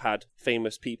 because we've had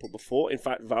famous people before. In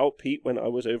fact, Val, Pete, when I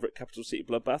was over at Capital City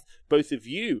Bloodbath, both of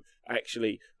you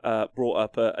actually brought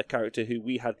up a character who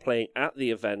we had playing at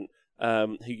the event,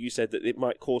 who you said that it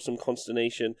might cause some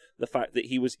consternation, the fact that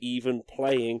he was even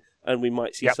playing and we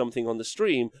might see something on the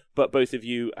stream. But both of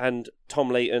you and Tom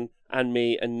Layton and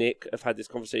me and Nick have had this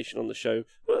conversation on the show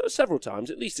several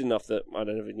times, at least enough that I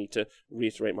don't even need to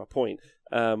reiterate my point,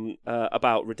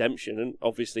 about redemption. And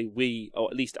obviously we, or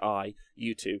at least I,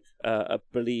 you two, are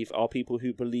people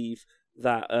who believe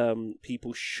that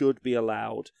people should be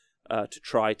allowed to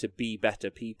try to be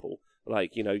better people.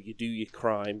 Like, you do your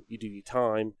crime, you do your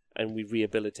time, and we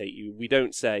rehabilitate you. We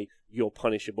don't say you're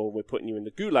punishable, we're putting you in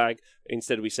the gulag.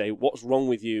 Instead, we say, what's wrong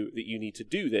with you that you need to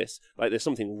do this? Like, there's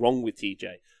something wrong with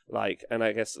TJ. Like, and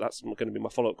I guess that's going to be my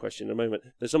follow-up question in a moment.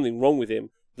 There's something wrong with him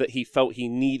that he felt he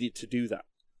needed to do that.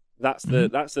 That's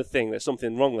the thing. There's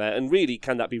something wrong there. And really,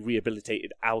 can that be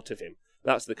rehabilitated out of him?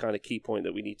 That's the kind of key point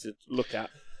that we need to look at.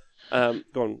 Go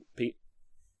on, Pete.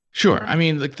 Sure. I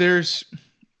mean, like,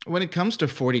 when it comes to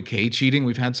 40K cheating,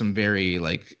 we've had some very,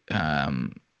 there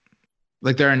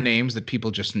are names that people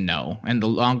just know. And the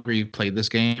longer you've played this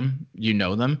game, you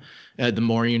know them, the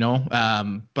more you know.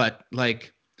 But,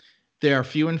 they are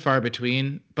few and far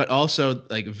between, but also,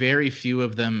 very few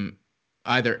of them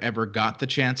either ever got the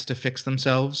chance to fix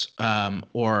themselves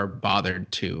or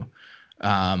bothered to.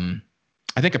 I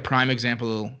think a prime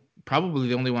example, probably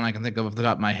the only one I can think of the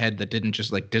top of my head that didn't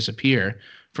just disappear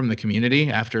from the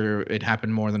community after it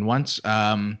happened more than once,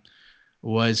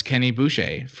 was Kenny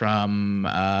Boucher from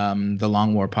the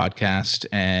Long War podcast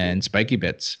and Spiky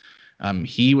Bits.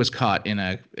 He was caught in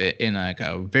a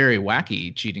very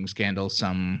wacky cheating scandal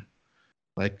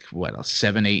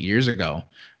 7-8 years ago,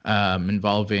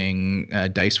 involving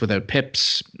dice without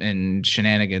pips and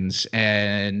shenanigans,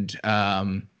 and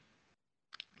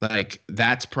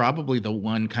that's probably the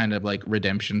one kind of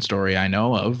redemption story I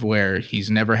know of where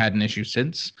he's never had an issue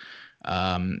since.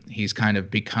 He's kind of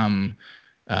become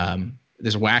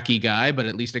this wacky guy, but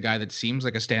at least a guy that seems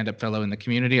like a stand-up fellow in the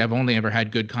community. I've only ever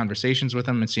had good conversations with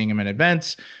him and seeing him in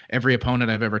events. Every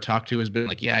opponent I've ever talked to has been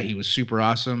like, yeah, he was super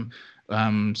awesome.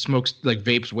 Smokes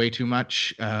vapes way too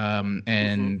much,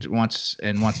 and wants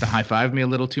to high five me a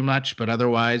little too much, but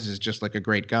otherwise is just a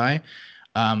great guy.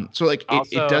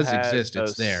 It does exist.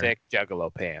 It's there. Sick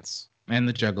Juggalo pants. And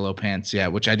the Juggalo pants, yeah,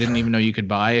 which I didn't even know you could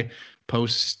buy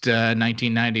post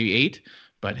 1998.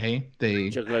 But hey, they're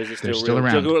still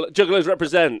around. Juggalos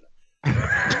represent.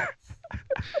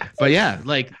 But yeah,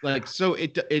 so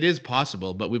it is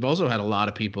possible. But we've also had a lot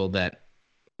of people that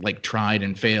tried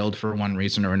and failed for one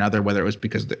reason or another, whether it was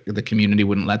because the community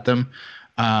wouldn't let them,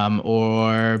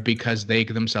 or because they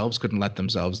themselves couldn't let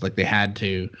themselves. They had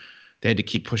to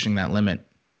keep pushing that limit.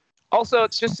 Also,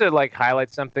 just to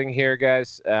highlight something here,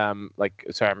 guys.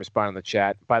 Sorry, I'm responding in the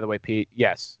chat. By the way, Pete,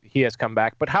 yes, he has come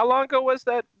back. But how long ago was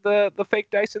that the fake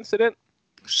dice incident?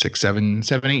 6, 7,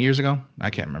 8 years ago. I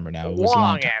can't remember now. It was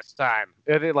long ass time.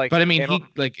 But I mean,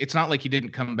 it's not like he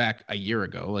didn't come back a year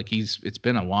ago. It's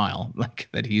been a while.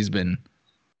 That he's been.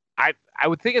 I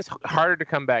would think it's harder to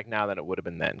come back now than it would have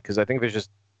been then, because I think there's just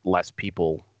less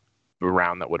people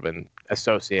around that would have been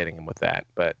associating him with that.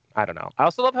 But I don't know. I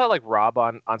also love how Rob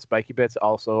on Spiky Bits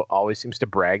also always seems to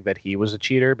brag that he was a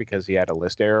cheater because he had a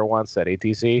list error once at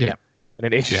ATC. Yeah. And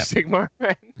an Age of Sigmar.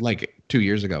 2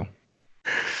 years ago.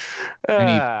 And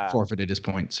he forfeited his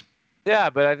points.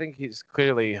 Yeah, but I think he's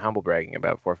clearly humble bragging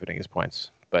about forfeiting his points.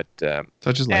 But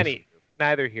such is life.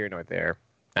 Neither here nor there.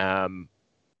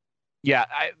 Yeah,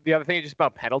 the other thing just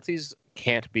about penalties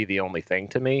can't be the only thing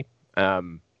to me.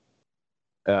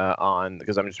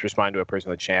 Because I'm just responding to a person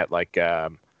in the chat like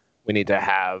we need to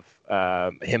have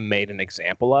him made an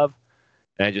example of,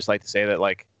 and I just like to say that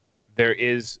like there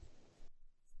is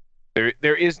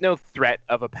no threat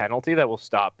of a penalty that will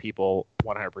stop people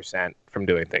 100% from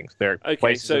doing things. There are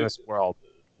places in this world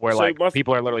where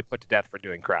people are literally put to death for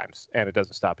doing crimes, and it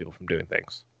doesn't stop people from doing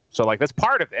things. So like that's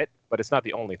part of it, but it's not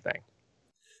the only thing.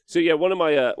 So yeah, one of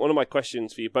my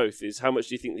questions for you both is how much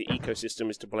do you think the ecosystem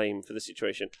is to blame for the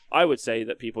situation? I would say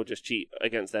that people just cheat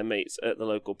against their mates at the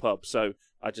local pub. So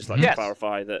I'd just like to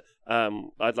clarify that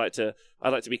I'd like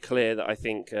to be clear that I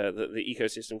think that the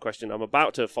ecosystem question I'm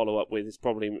about to follow up with is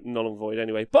probably null and void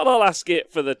anyway, but I'll ask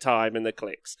it for the time and the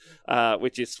clicks,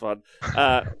 which is fun.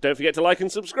 Don't forget to like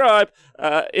and subscribe.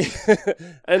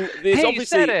 And there's obviously, you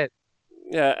said it.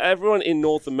 Yeah, everyone in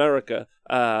North America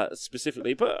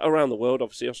specifically, but around the world,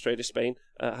 obviously Australia, Spain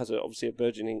has obviously a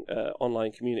burgeoning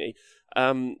online community.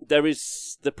 There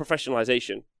is the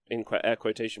professionalization, in air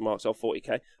quotation marks, of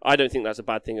 40k. I don't think that's a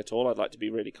bad thing at all. I'd like to be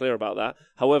really clear about that.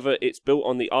 However, it's built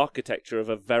on the architecture of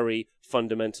a very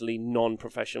fundamentally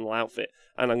non-professional outfit.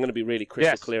 And I'm going to be really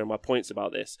crystal clear in my points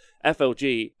about this.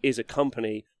 FLG is a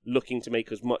company looking to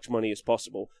make as much money as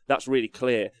possible. That's really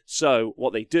clear. So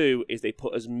what they do is they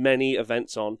put as many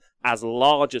events on as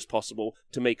large as possible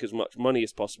to make as much money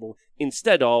as possible,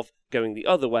 instead of going the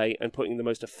other way and putting the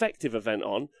most effective event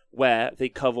on where they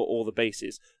cover all the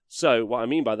bases. So what I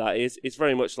mean by that is it's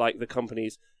very much like the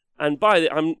companies, and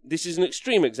this is an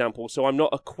extreme example, so I'm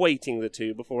not equating the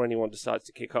two before anyone decides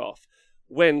to kick off.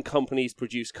 When companies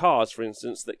produce cars, for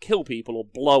instance, that kill people or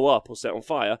blow up or set on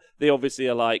fire, they obviously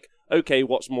are like, okay,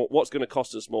 what's going to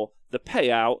cost us more, the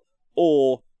payout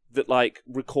or that like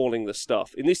recalling the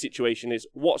stuff? In this situation is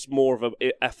what's more of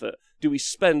an effort? Do we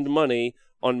spend money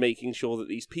on making sure that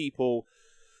these people,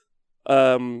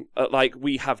 like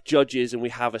we have judges and we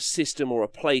have a system or a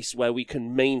place where we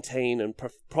can maintain and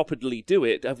properly do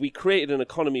it? Have we created an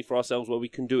economy for ourselves where we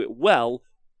can do it well?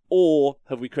 Or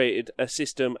have we created a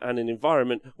system and an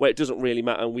environment where it doesn't really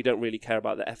matter and we don't really care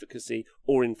about the efficacy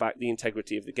or, in fact, the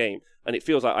integrity of the game? And it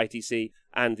feels like ITC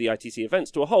and the ITC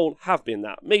events to a whole have been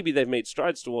that. Maybe they've made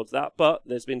strides towards that, but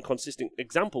there's been consistent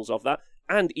examples of that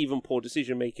and even poor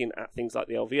decision-making at things like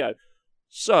the LVO.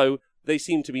 So they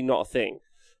seem to be not a thing.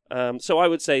 So I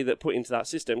would say that put into that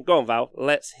system, go on, Val,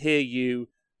 let's hear you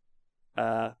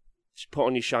put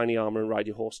on your shiny armor and ride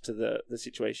your horse to the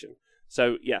situation.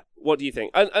 So, yeah, what do you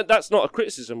think? And that's not a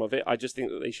criticism of it. I just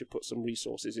think that they should put some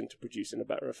resources into producing a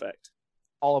better effect.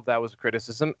 All of that was a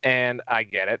criticism, and I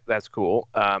get it. That's cool.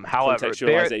 However,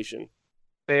 contextualization.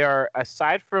 They are,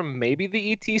 aside from maybe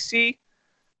the ETC,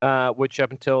 which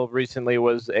up until recently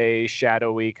was a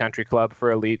shadowy country club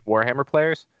for elite Warhammer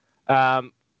players,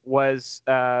 was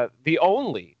the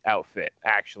only outfit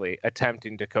actually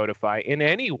attempting to codify in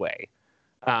any way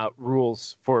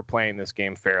rules for playing this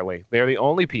game fairly. They're the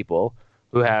only people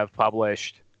who have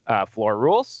published floor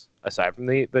rules, aside from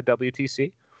the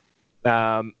WTC.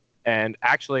 And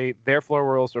actually, their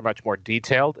floor rules are much more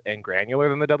detailed and granular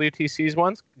than the WTC's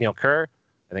ones. Neil Kerr,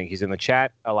 I think he's in the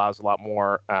chat, allows a lot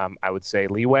more, I would say,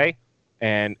 leeway.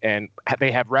 And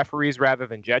they have referees rather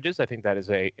than judges. I think that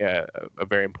is a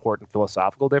very important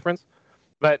philosophical difference.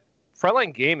 But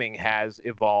Frontline Gaming has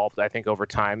evolved, I think, over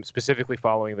time, specifically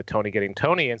following the Tony Getting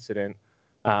Tony incident,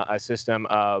 a system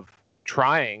of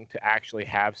trying to actually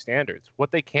have standards.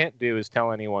 What they can't do is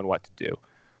tell anyone what to do.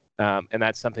 And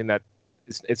that's something that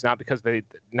it's not because they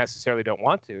necessarily don't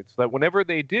want to. It's that whenever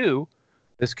they do,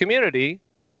 this community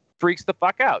freaks the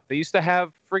fuck out. They used to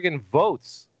have friggin'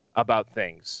 votes about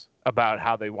things, about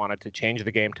how they wanted to change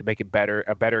the game to make it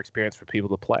a better experience for people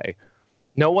to play.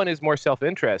 No one is more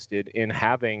self-interested in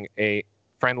having a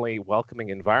friendly, welcoming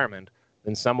environment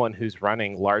than someone who's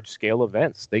running large-scale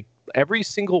events. Every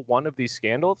single one of these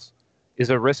scandals is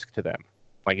a risk to them.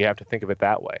 Like, you have to think of it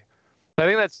that way. I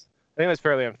think that's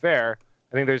fairly unfair.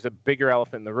 I think there's a bigger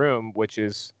elephant in the room, which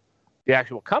is the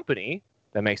actual company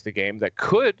that makes the game that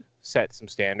could set some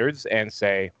standards and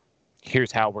say,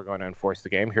 here's how we're going to enforce the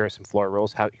game. Here are some floor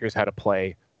rules. Here's how to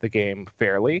play the game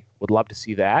fairly. Would love to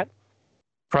see that.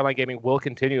 Frontline Gaming will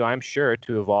continue, I'm sure,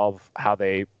 to evolve how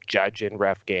they judge and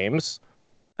ref games.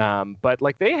 But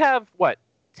like they have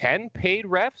 10 paid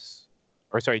refs,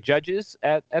 judges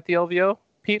at the LVO.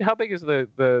 Pete, how big is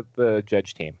the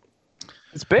judge team?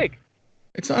 It's big.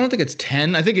 I don't think it's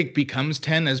 10. I think it becomes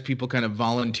 10 as people kind of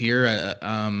volunteer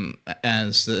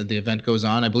as the event goes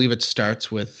on. I believe it starts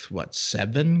with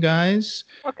 7 guys.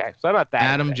 Okay, so about that.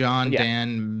 Adam, John,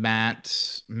 Dan,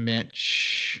 Matt,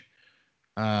 Mitch.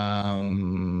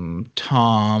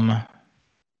 Tom,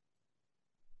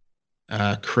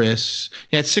 Chris.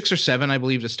 Yeah, it's 6 or 7, I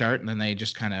believe, to start, and then they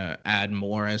just kind of add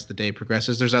more as the day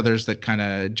progresses. There's others that kind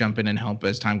of jump in and help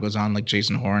as time goes on, like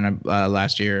Jason Horn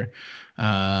last year.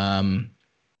 And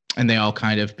they all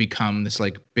kind of become this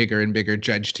like bigger and bigger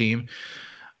judge team.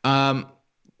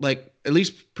 Like at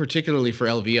least particularly for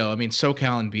LVO, I mean,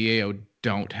 SoCal and BAO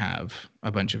don't have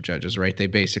a bunch of judges, right? They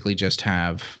basically just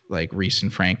have like Reese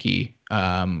and Frankie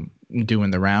doing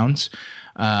the rounds.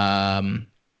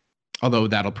 Although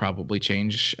that'll probably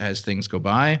change as things go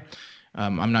by.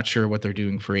 I'm not sure what they're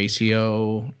doing for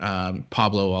ACO.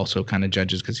 Pablo also kind of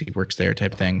judges because he works there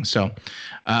type thing. So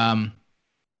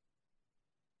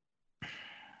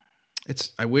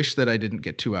I wish that I didn't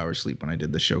get 2 hours sleep when I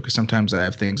did the show, because sometimes I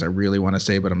have things I really want to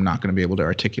say, but I'm not going to be able to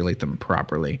articulate them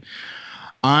properly.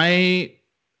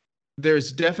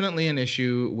 There's definitely an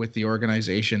issue with the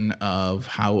organization of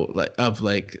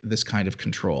this kind of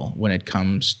control when it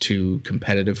comes to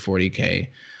competitive 40K.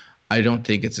 I don't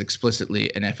think it's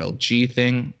explicitly an FLG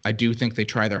thing. I do think they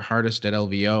try their hardest at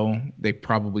LVO. They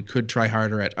probably could try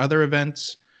harder at other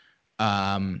events.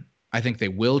 I think they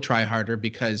will try harder,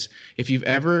 because if you've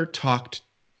ever talked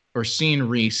or seen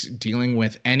Reese dealing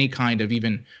with any kind of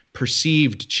even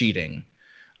perceived cheating,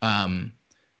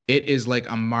 it is like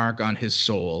a mark on his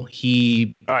soul.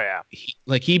 He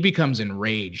becomes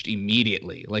enraged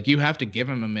immediately. Like, you have to give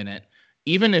him a minute,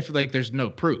 even if like there's no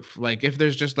proof. Like, if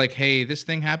there's just like, hey, this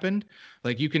thing happened,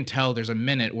 like you can tell there's a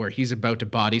minute where he's about to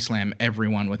body slam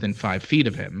everyone within 5 feet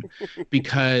of him,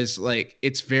 because like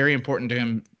it's very important to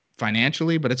him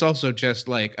financially, but it's also just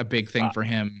like a big thing for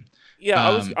him.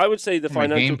 Yeah, I would say the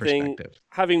financial thing,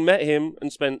 having met him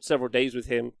and spent several days with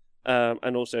him,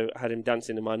 and also had him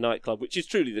dancing in my nightclub, which is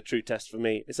truly the true test for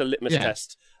me. It's a litmus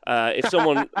test. If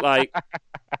someone like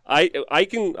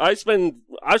I've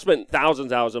spent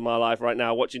thousands of hours of my life right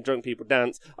now watching drunk people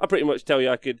dance. I pretty much tell you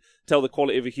I could tell the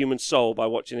quality of a human soul by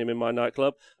watching him in my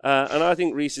nightclub. And I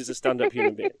think Reese is a stand-up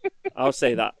human being. I'll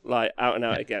say that like out and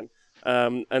out again.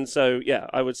 And so, yeah,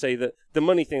 I would say that the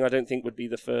money thing, I don't think would be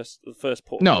the first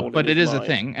port. No, but it is a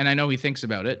thing, and I know he thinks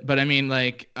about it. But I mean,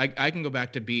 like, I can go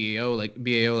back to BAO, like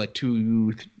 3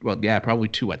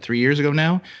 years ago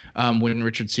now, when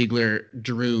Richard Siegler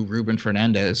drew Ruben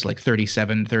Fernandez like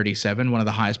 37-37, one of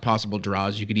the highest possible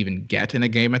draws you could even get in a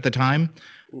game at the time.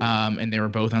 And they were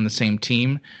both on the same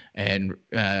team, and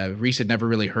Reese had never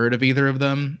really heard of either of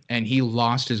them, and he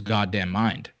lost his goddamn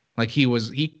mind. Like he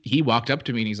walked up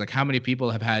to me and he's like, how many people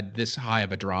have had this high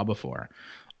of a draw before?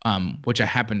 Which I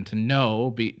happen to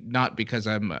know, not because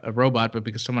I'm a robot, but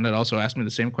because someone had also asked me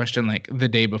the same question like the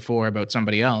day before about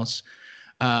somebody else.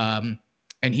 And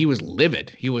he was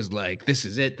livid. He was like, this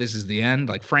is it. This is the end.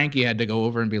 Like Frankie had to go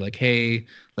over and be like, hey,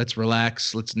 let's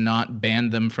relax. Let's not ban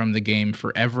them from the game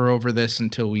forever over this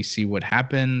until we see what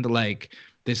happened. Like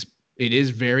this, it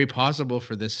is very possible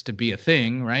for this to be a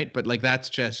thing, right? But like, that's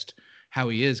just how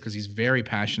he is, because he's very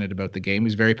passionate about the game.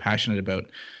 He's very passionate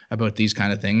about these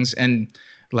kind of things. And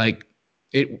like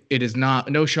it is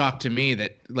no shock to me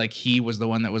that like he was the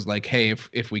one that was like, hey,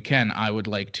 if we can, I would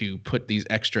like to put these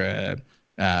extra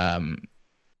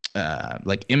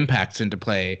like impacts into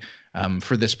play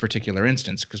for this particular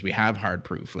instance, because we have hard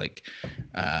proof. Like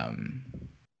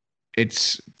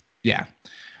it's, yeah.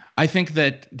 I think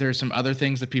that there's some other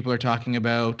things that people are talking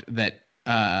about that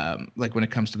like when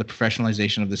it comes to the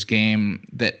professionalization of this game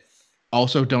that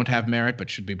also don't have merit but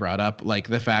should be brought up, like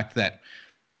the fact that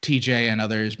TJ and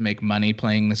others make money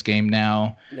playing this game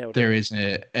now. There is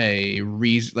a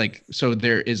reason, like, so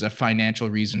there is a financial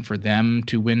reason for them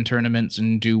to win tournaments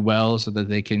and do well so that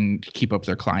they can keep up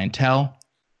their clientele.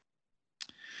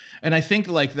 And I think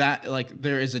like that, like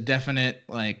there is a definite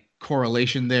like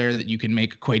correlation there that you can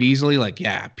make quite easily. Like,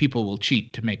 yeah, people will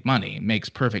cheat to make money. It makes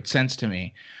perfect sense to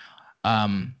me.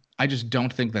 I just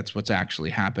don't think that's what's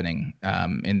actually happening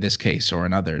in this case or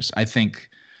in others. I think,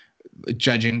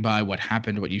 judging by what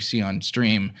happened, what you see on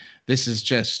stream, this is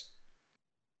just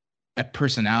a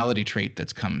personality trait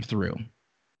that's come through.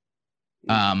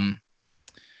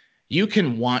 You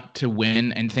can want to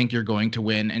win and think you're going to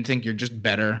win and think you're just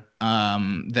better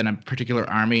than a particular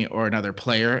army or another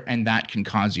player, and that can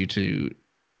cause you to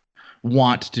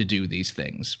want to do these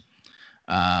things.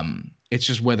 It's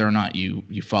just whether or not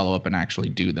you follow up and actually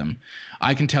do them.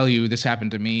 I can tell you this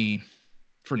happened to me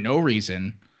for no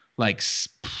reason. Like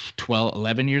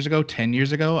 11 years ago, 10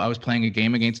 years ago, I was playing a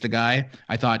game against a guy.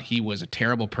 I thought he was a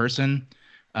terrible person.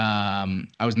 I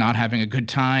was not having a good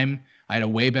time. I had a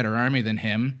way better army than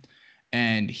him.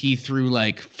 And he threw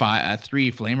like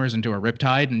 3 flamers into a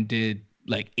Riptide and did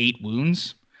like 8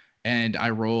 wounds. And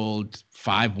I rolled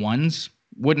 5 1s.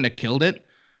 Wouldn't have killed it.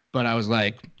 But I was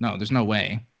like, no, there's no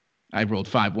way. I rolled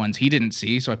 5 ones. He didn't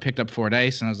see, so I picked up 4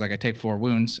 dice, and I was like, I take 4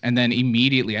 wounds. And then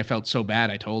immediately I felt so bad,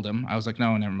 I told him. I was like,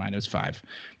 no, never mind, it was 5.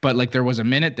 But like there was a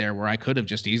minute there where I could have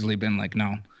just easily been like,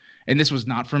 no. And this was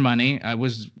not for money. I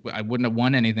wouldn't have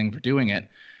won anything for doing it.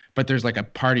 But there's like a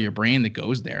part of your brain that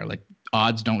goes there. Like,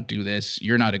 odds don't do this.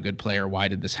 You're not a good player. Why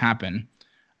did this happen?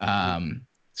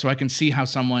 So I can see how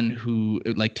someone who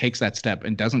like takes that step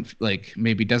and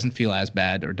maybe doesn't feel as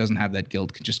bad or doesn't have that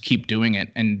guilt can just keep doing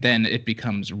it, and then it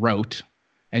becomes rote,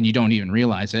 and you don't even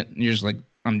realize it. You're just like,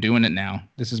 I'm doing it now.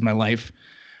 This is my life,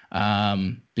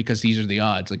 because these are the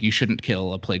odds. Like, you shouldn't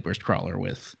kill a Plague Burst Crawler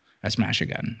with a Smash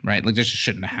Gun, right? Like, this just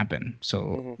shouldn't have happened.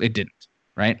 So it didn't,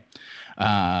 right?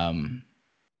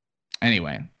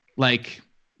 Anyway, like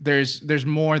there's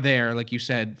more there, like you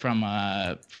said, from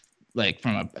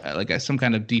some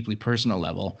kind of deeply personal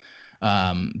level,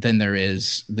 than there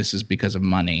is, this is because of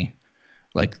money.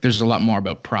 Like, there's a lot more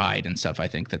about pride and stuff, I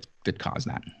think, that caused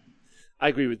that. I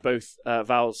agree with both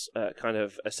Val's kind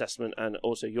of assessment and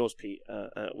also yours, Pete,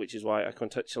 which is why I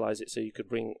contextualize it so you could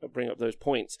bring up those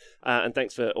points. And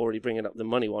thanks for already bringing up the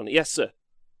money one. Yes, sir.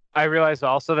 I realize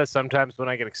also that sometimes when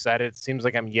I get excited, it seems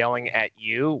like I'm yelling at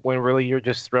you when really you're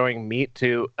just throwing meat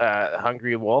to a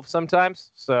hungry wolf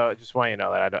sometimes. So I just want you to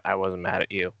know that I wasn't mad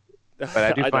at you. But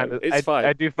I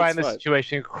do find this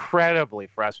situation incredibly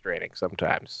frustrating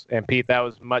sometimes. And Pete, that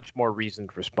was much more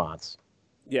reasoned response.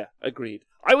 Yeah, agreed.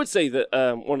 I would say that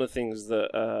one of the things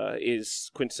that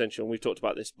is quintessential, and we've talked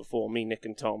about this before, me, Nick,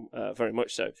 and Tom, very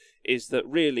much so, is that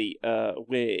really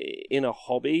we're in a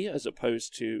hobby as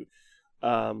opposed to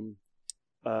a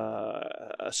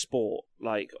sport,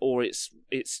 like, or it's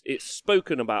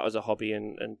spoken about as a hobby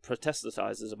and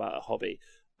protesticized as about a hobby,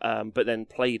 but then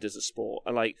played as a sport.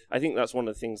 And like, I think that's one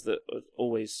of the things that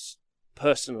always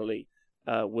personally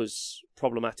was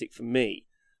problematic for me.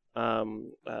 There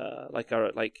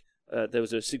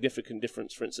was a significant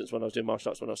difference, for instance, when I was doing martial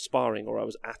arts, when I was sparring or I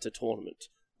was at a tournament.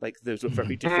 Like, those were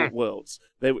very different worlds.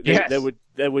 There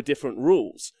were different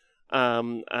rules.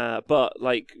 But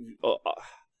like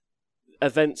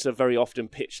events are very often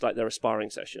pitched like they're a sparring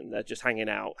session. They're just hanging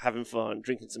out, having fun,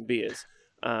 drinking some beers.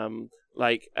 And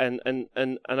I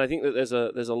think that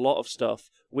there's a lot of stuff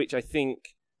which I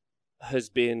think has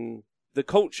been the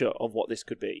culture of what this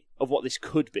could be, of what this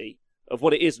could be, of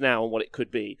what it is now and what it could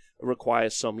be,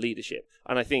 requires some leadership.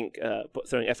 And I think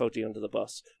throwing FLG under the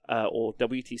bus, or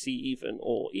WTC even,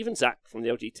 or even Zach from the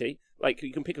LGT, like,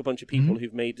 you can pick a bunch of people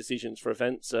who've made decisions for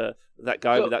events. That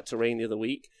guy with that terrain the other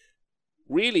week.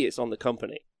 Really, it's on the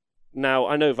company. Now,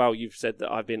 I know, Val, you've said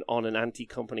that I've been on an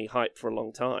anti-company hype for a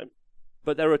long time,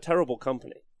 but they're a terrible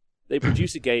company. They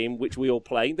produce a game which we all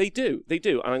play. They do.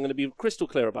 And I'm going to be crystal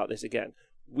clear about this again.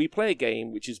 We play a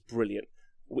game which is brilliant,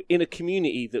 in a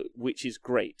community which is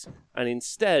great. And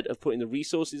instead of putting the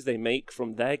resources they make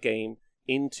from their game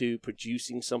into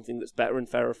producing something that's better and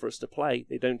fairer for us to play,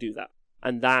 they don't do that.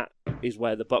 And that is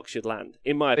where the buck should land,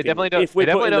 in my opinion. Definitely don't. If we're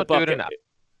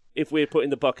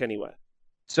putting the buck anywhere.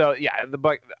 So yeah, the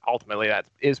buck, ultimately, that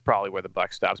is probably where the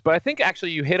buck stops. But I think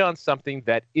actually you hit on something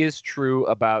that is true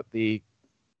about the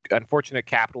unfortunate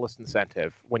capitalist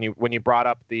incentive when you brought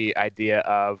up the idea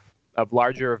of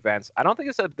larger events. I don't think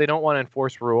it's that they don't want to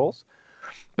enforce rules,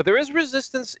 but there is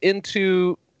resistance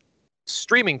into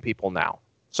streaming people now.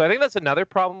 So I think that's another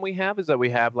problem we have, is that we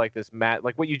have like this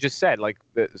like what you just said, like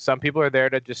some people are there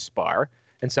to just spar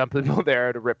and some people are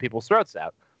there to rip people's throats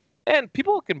out. And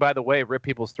people can, by the way, rip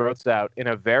people's throats out in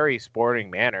a very sporting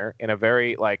manner, in a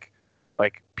very like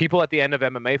people at the end of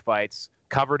MMA fights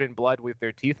covered in blood with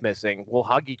their teeth missing will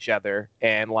hug each other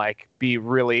and like be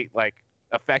really like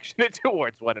affectionate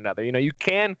towards one another. You know, you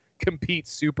can compete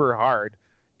super hard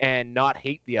and not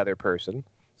hate the other person.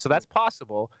 So that's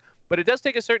possible, but it does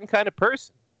take a certain kind of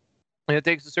person, and it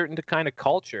takes a certain kind of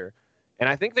culture. And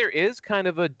I think there is kind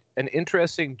of an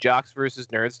interesting jocks versus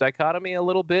nerds dichotomy a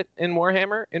little bit in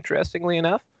Warhammer, interestingly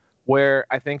enough, where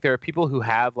I think there are people who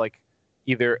have like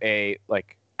either a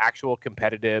like actual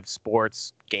competitive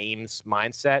sports games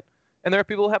mindset, and there are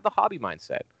people who have the hobby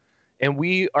mindset. And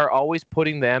we are always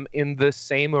putting them in the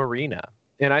same arena.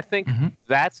 And I think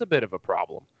that's a bit of a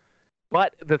problem.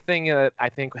 But the thing that I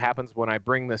think happens when I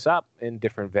bring this up in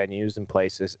different venues and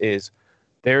places is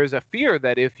there is a fear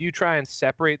that if you try and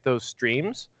separate those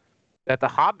streams, that the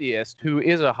hobbyist who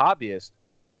is a hobbyist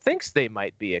thinks they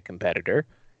might be a competitor.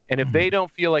 And if they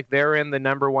don't feel like they're in the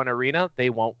number one arena,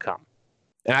 they won't come.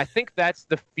 And I think that's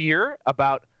the fear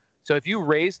about. So if you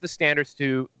raise the standards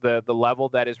to the level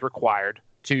that is required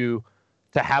to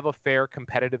have a fair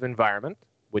competitive environment,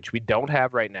 which we don't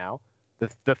have right now,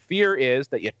 the fear is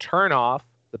that you turn off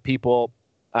the people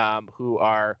who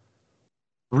are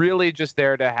really just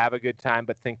there to have a good time,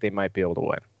 but think they might be able to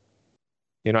win.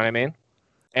 You know what I mean?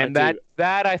 And I do.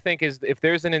 that I think is if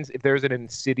there's an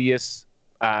insidious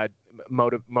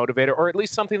motivator, or at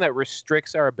least something that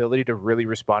restricts our ability to really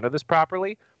respond to this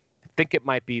properly, I think it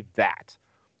might be that.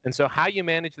 And so how you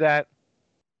manage that,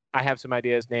 I have some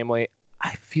ideas. Namely,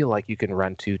 I feel like you can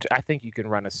run I think you can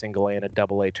run a single A and a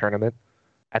double A tournament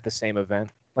at the same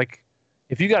event. Like,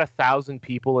 if you got 1,000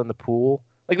 people in the pool,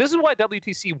 like, this is why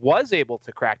WTC was able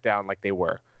to crack down like they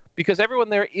were, because everyone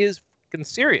there is fucking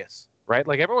serious, right?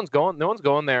 Like, no one's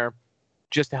going there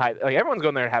just to hide. Like, everyone's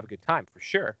going there to have a good time for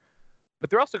sure, but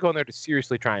they're also going there to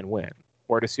seriously try and win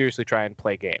or to seriously try and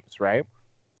play games, right?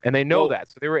 And they know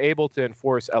that, so they were able to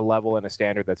enforce a level and a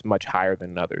standard that's much higher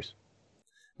than others.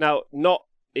 Now, not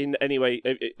in any way,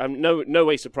 no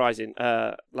way surprising.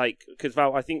 Because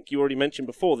Val, I think you already mentioned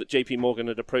before that JP Morgan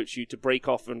had approached you to break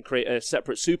off and create a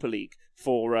separate Super League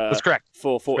for that's correct.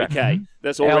 For 40K. Correct. Mm-hmm.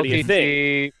 That's already LGT, a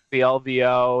thing. The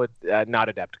LVO, not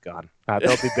Adepticon.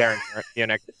 They'll be Baron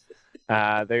Munich.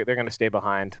 They're going to stay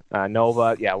behind.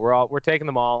 Nova, yeah, we're taking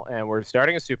them all, and we're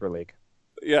starting a Super League.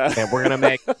 Yeah, and we're going to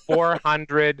make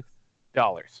 $400.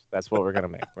 That's what we're going to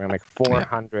make. We're going to make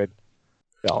 $400.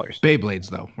 Beyblades,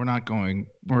 though, we're not going.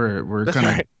 We're That's kind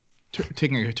of right.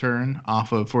 taking a turn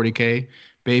off of 40K.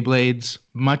 Beyblades,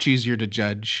 much easier to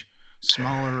judge,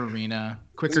 smaller arena,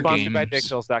 quicker Sponsored by games.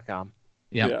 DickTools.com.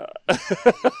 Yeah.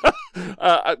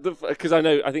 Because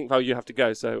I think Val, you have to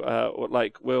go. So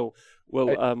we'll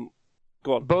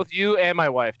go on. Both you and my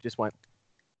wife just went.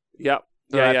 Yeah.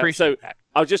 So I appreciate So that.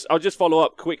 I'll just follow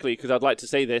up quickly because I'd like to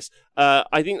say this.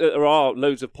 I think that there are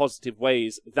loads of positive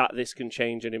ways that this can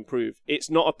change and improve. It's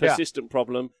not a persistent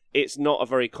problem. It's not a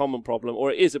very common problem,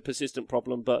 or it is a persistent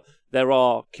problem, but there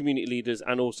are community leaders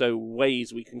and also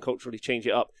ways we can culturally change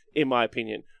it up, in my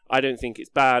opinion. I don't think it's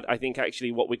bad. I think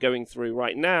actually what we're going through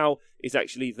right now is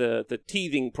actually the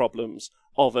teething problems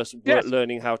of us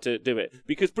learning how to do it.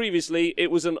 Because previously it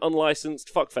was an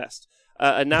unlicensed fuckfest.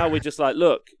 And now we're just like,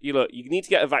 look, you need to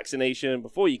get a vaccination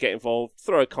before you get involved.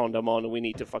 Throw a condom on, and we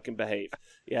need to fucking behave.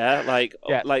 Yeah, like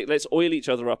let's oil each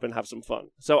other up and have some fun.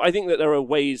 So I think that there are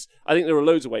ways. I think there are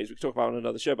loads of ways we can talk about on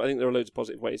another show. But I think there are loads of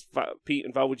positive ways. Pete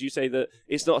and Val, would you say that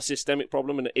it's not a systemic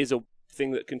problem and it is a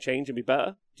thing that can change and be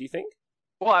better? Do you think?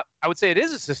 Well, I would say it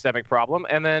is a systemic problem,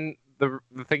 and then the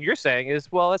thing you're saying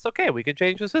is, well, it's okay. We can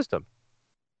change the system.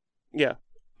 Yeah.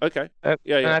 Okay. And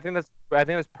I think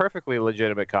that's perfectly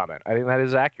legitimate comment. I think that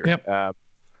is accurate. Yep.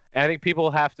 And I think people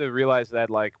have to realize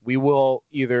that, like, we will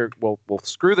we'll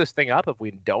screw this thing up if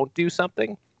we don't do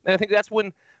something. And I think that's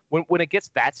when it gets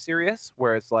that serious,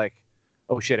 where it's like,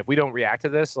 oh shit, if we don't react to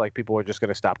this, like, people are just going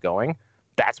to stop going.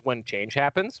 That's when change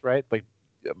happens, right? Like,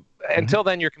 until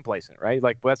then, you're complacent, right?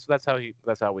 Like, that's how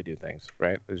we do things,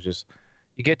 right? It's just,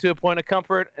 you get to a point of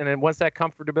comfort, and then once that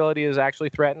comfortability is actually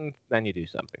threatened, then you do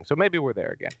something. So maybe we're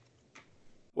there again.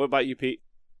 What about you, Pete?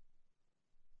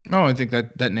 No, I think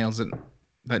that nails it.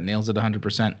 That nails it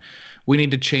 100%. We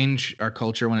need to change our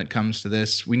culture when it comes to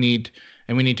this. We need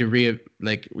to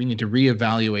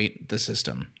reevaluate the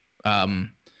system.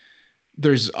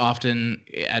 There's often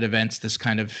at events this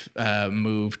kind of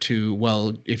move to,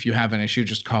 well, if you have an issue,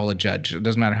 just call a judge. It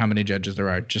doesn't matter how many judges there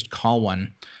are, just call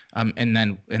one.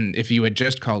 And if you had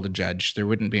just called a judge, there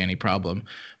wouldn't be any problem.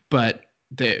 But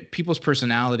the people's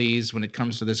personalities when it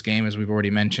comes to this game, as we've already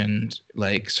mentioned,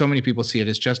 like, so many people see it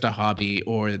as just a hobby,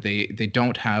 or they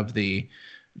don't have the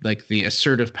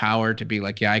assertive power to be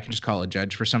like, yeah, I can just call a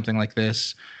judge for something like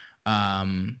this.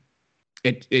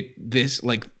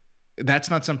 That's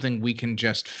not something we can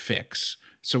just fix.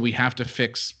 So we have to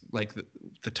fix, like,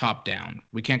 the top down.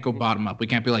 We can't go bottom up. We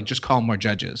can't be like, just call more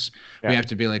judges. Yeah. We have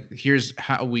to be like, here's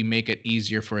how we make it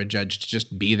easier for a judge to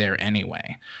just be there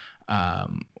anyway,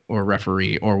 or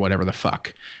referee or whatever the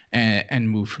fuck, and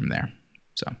move from there.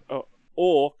 So.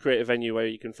 Or create a venue where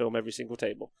you can film every single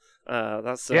table.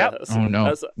 That's oh no,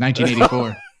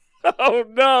 1984. Oh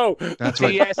no, that's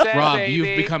what TSN, Rob. baby.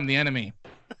 You've become the enemy.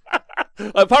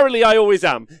 Apparently, I always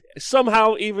am.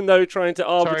 Somehow, even though trying to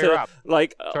arbiter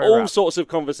all sorts of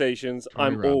conversations,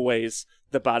 I'm always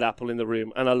the bad apple in the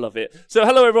room, and I love it. So,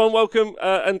 hello everyone, welcome,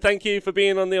 and thank you for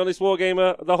being on the Honest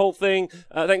Wargamer, the whole thing.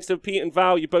 Thanks to Pete and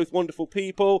Val, you're both wonderful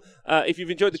people. If you've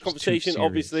enjoyed the conversation,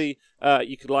 obviously,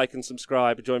 you could like and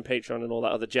subscribe, join Patreon, and all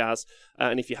that other jazz.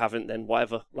 And if you haven't, then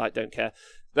whatever, don't care.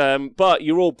 But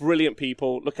you're all brilliant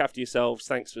people. Look after yourselves.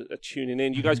 Thanks for tuning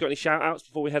in. You guys got any shout-outs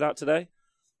before we head out today?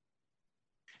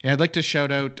 Yeah, I'd like to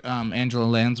shout out Angela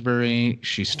Lansbury.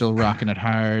 She's still rocking it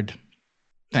hard.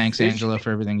 Thanks, Angela, for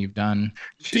everything you've done.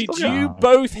 Did you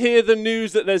both hear the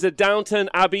news that there's a Downton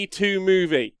Abbey 2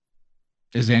 movie?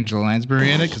 Is Angela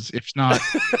Lansbury in it? Because if not,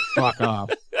 fuck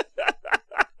off.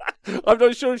 I'm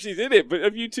not sure if she's in it, but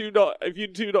have you two not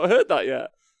heard that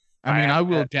yet? I mean, I will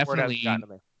word hasn't definitely gotten to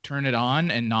me. turn it on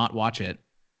and not watch it,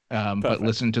 but Perfect.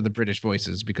 listen to the British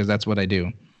voices because that's what I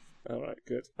do. All right,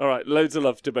 good. All right, loads of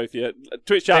love to both of you.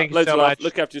 Twitch chat, Thank you loads so of love. much.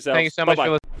 Look after yourselves. Thank you so much Bye-bye.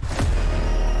 for listening.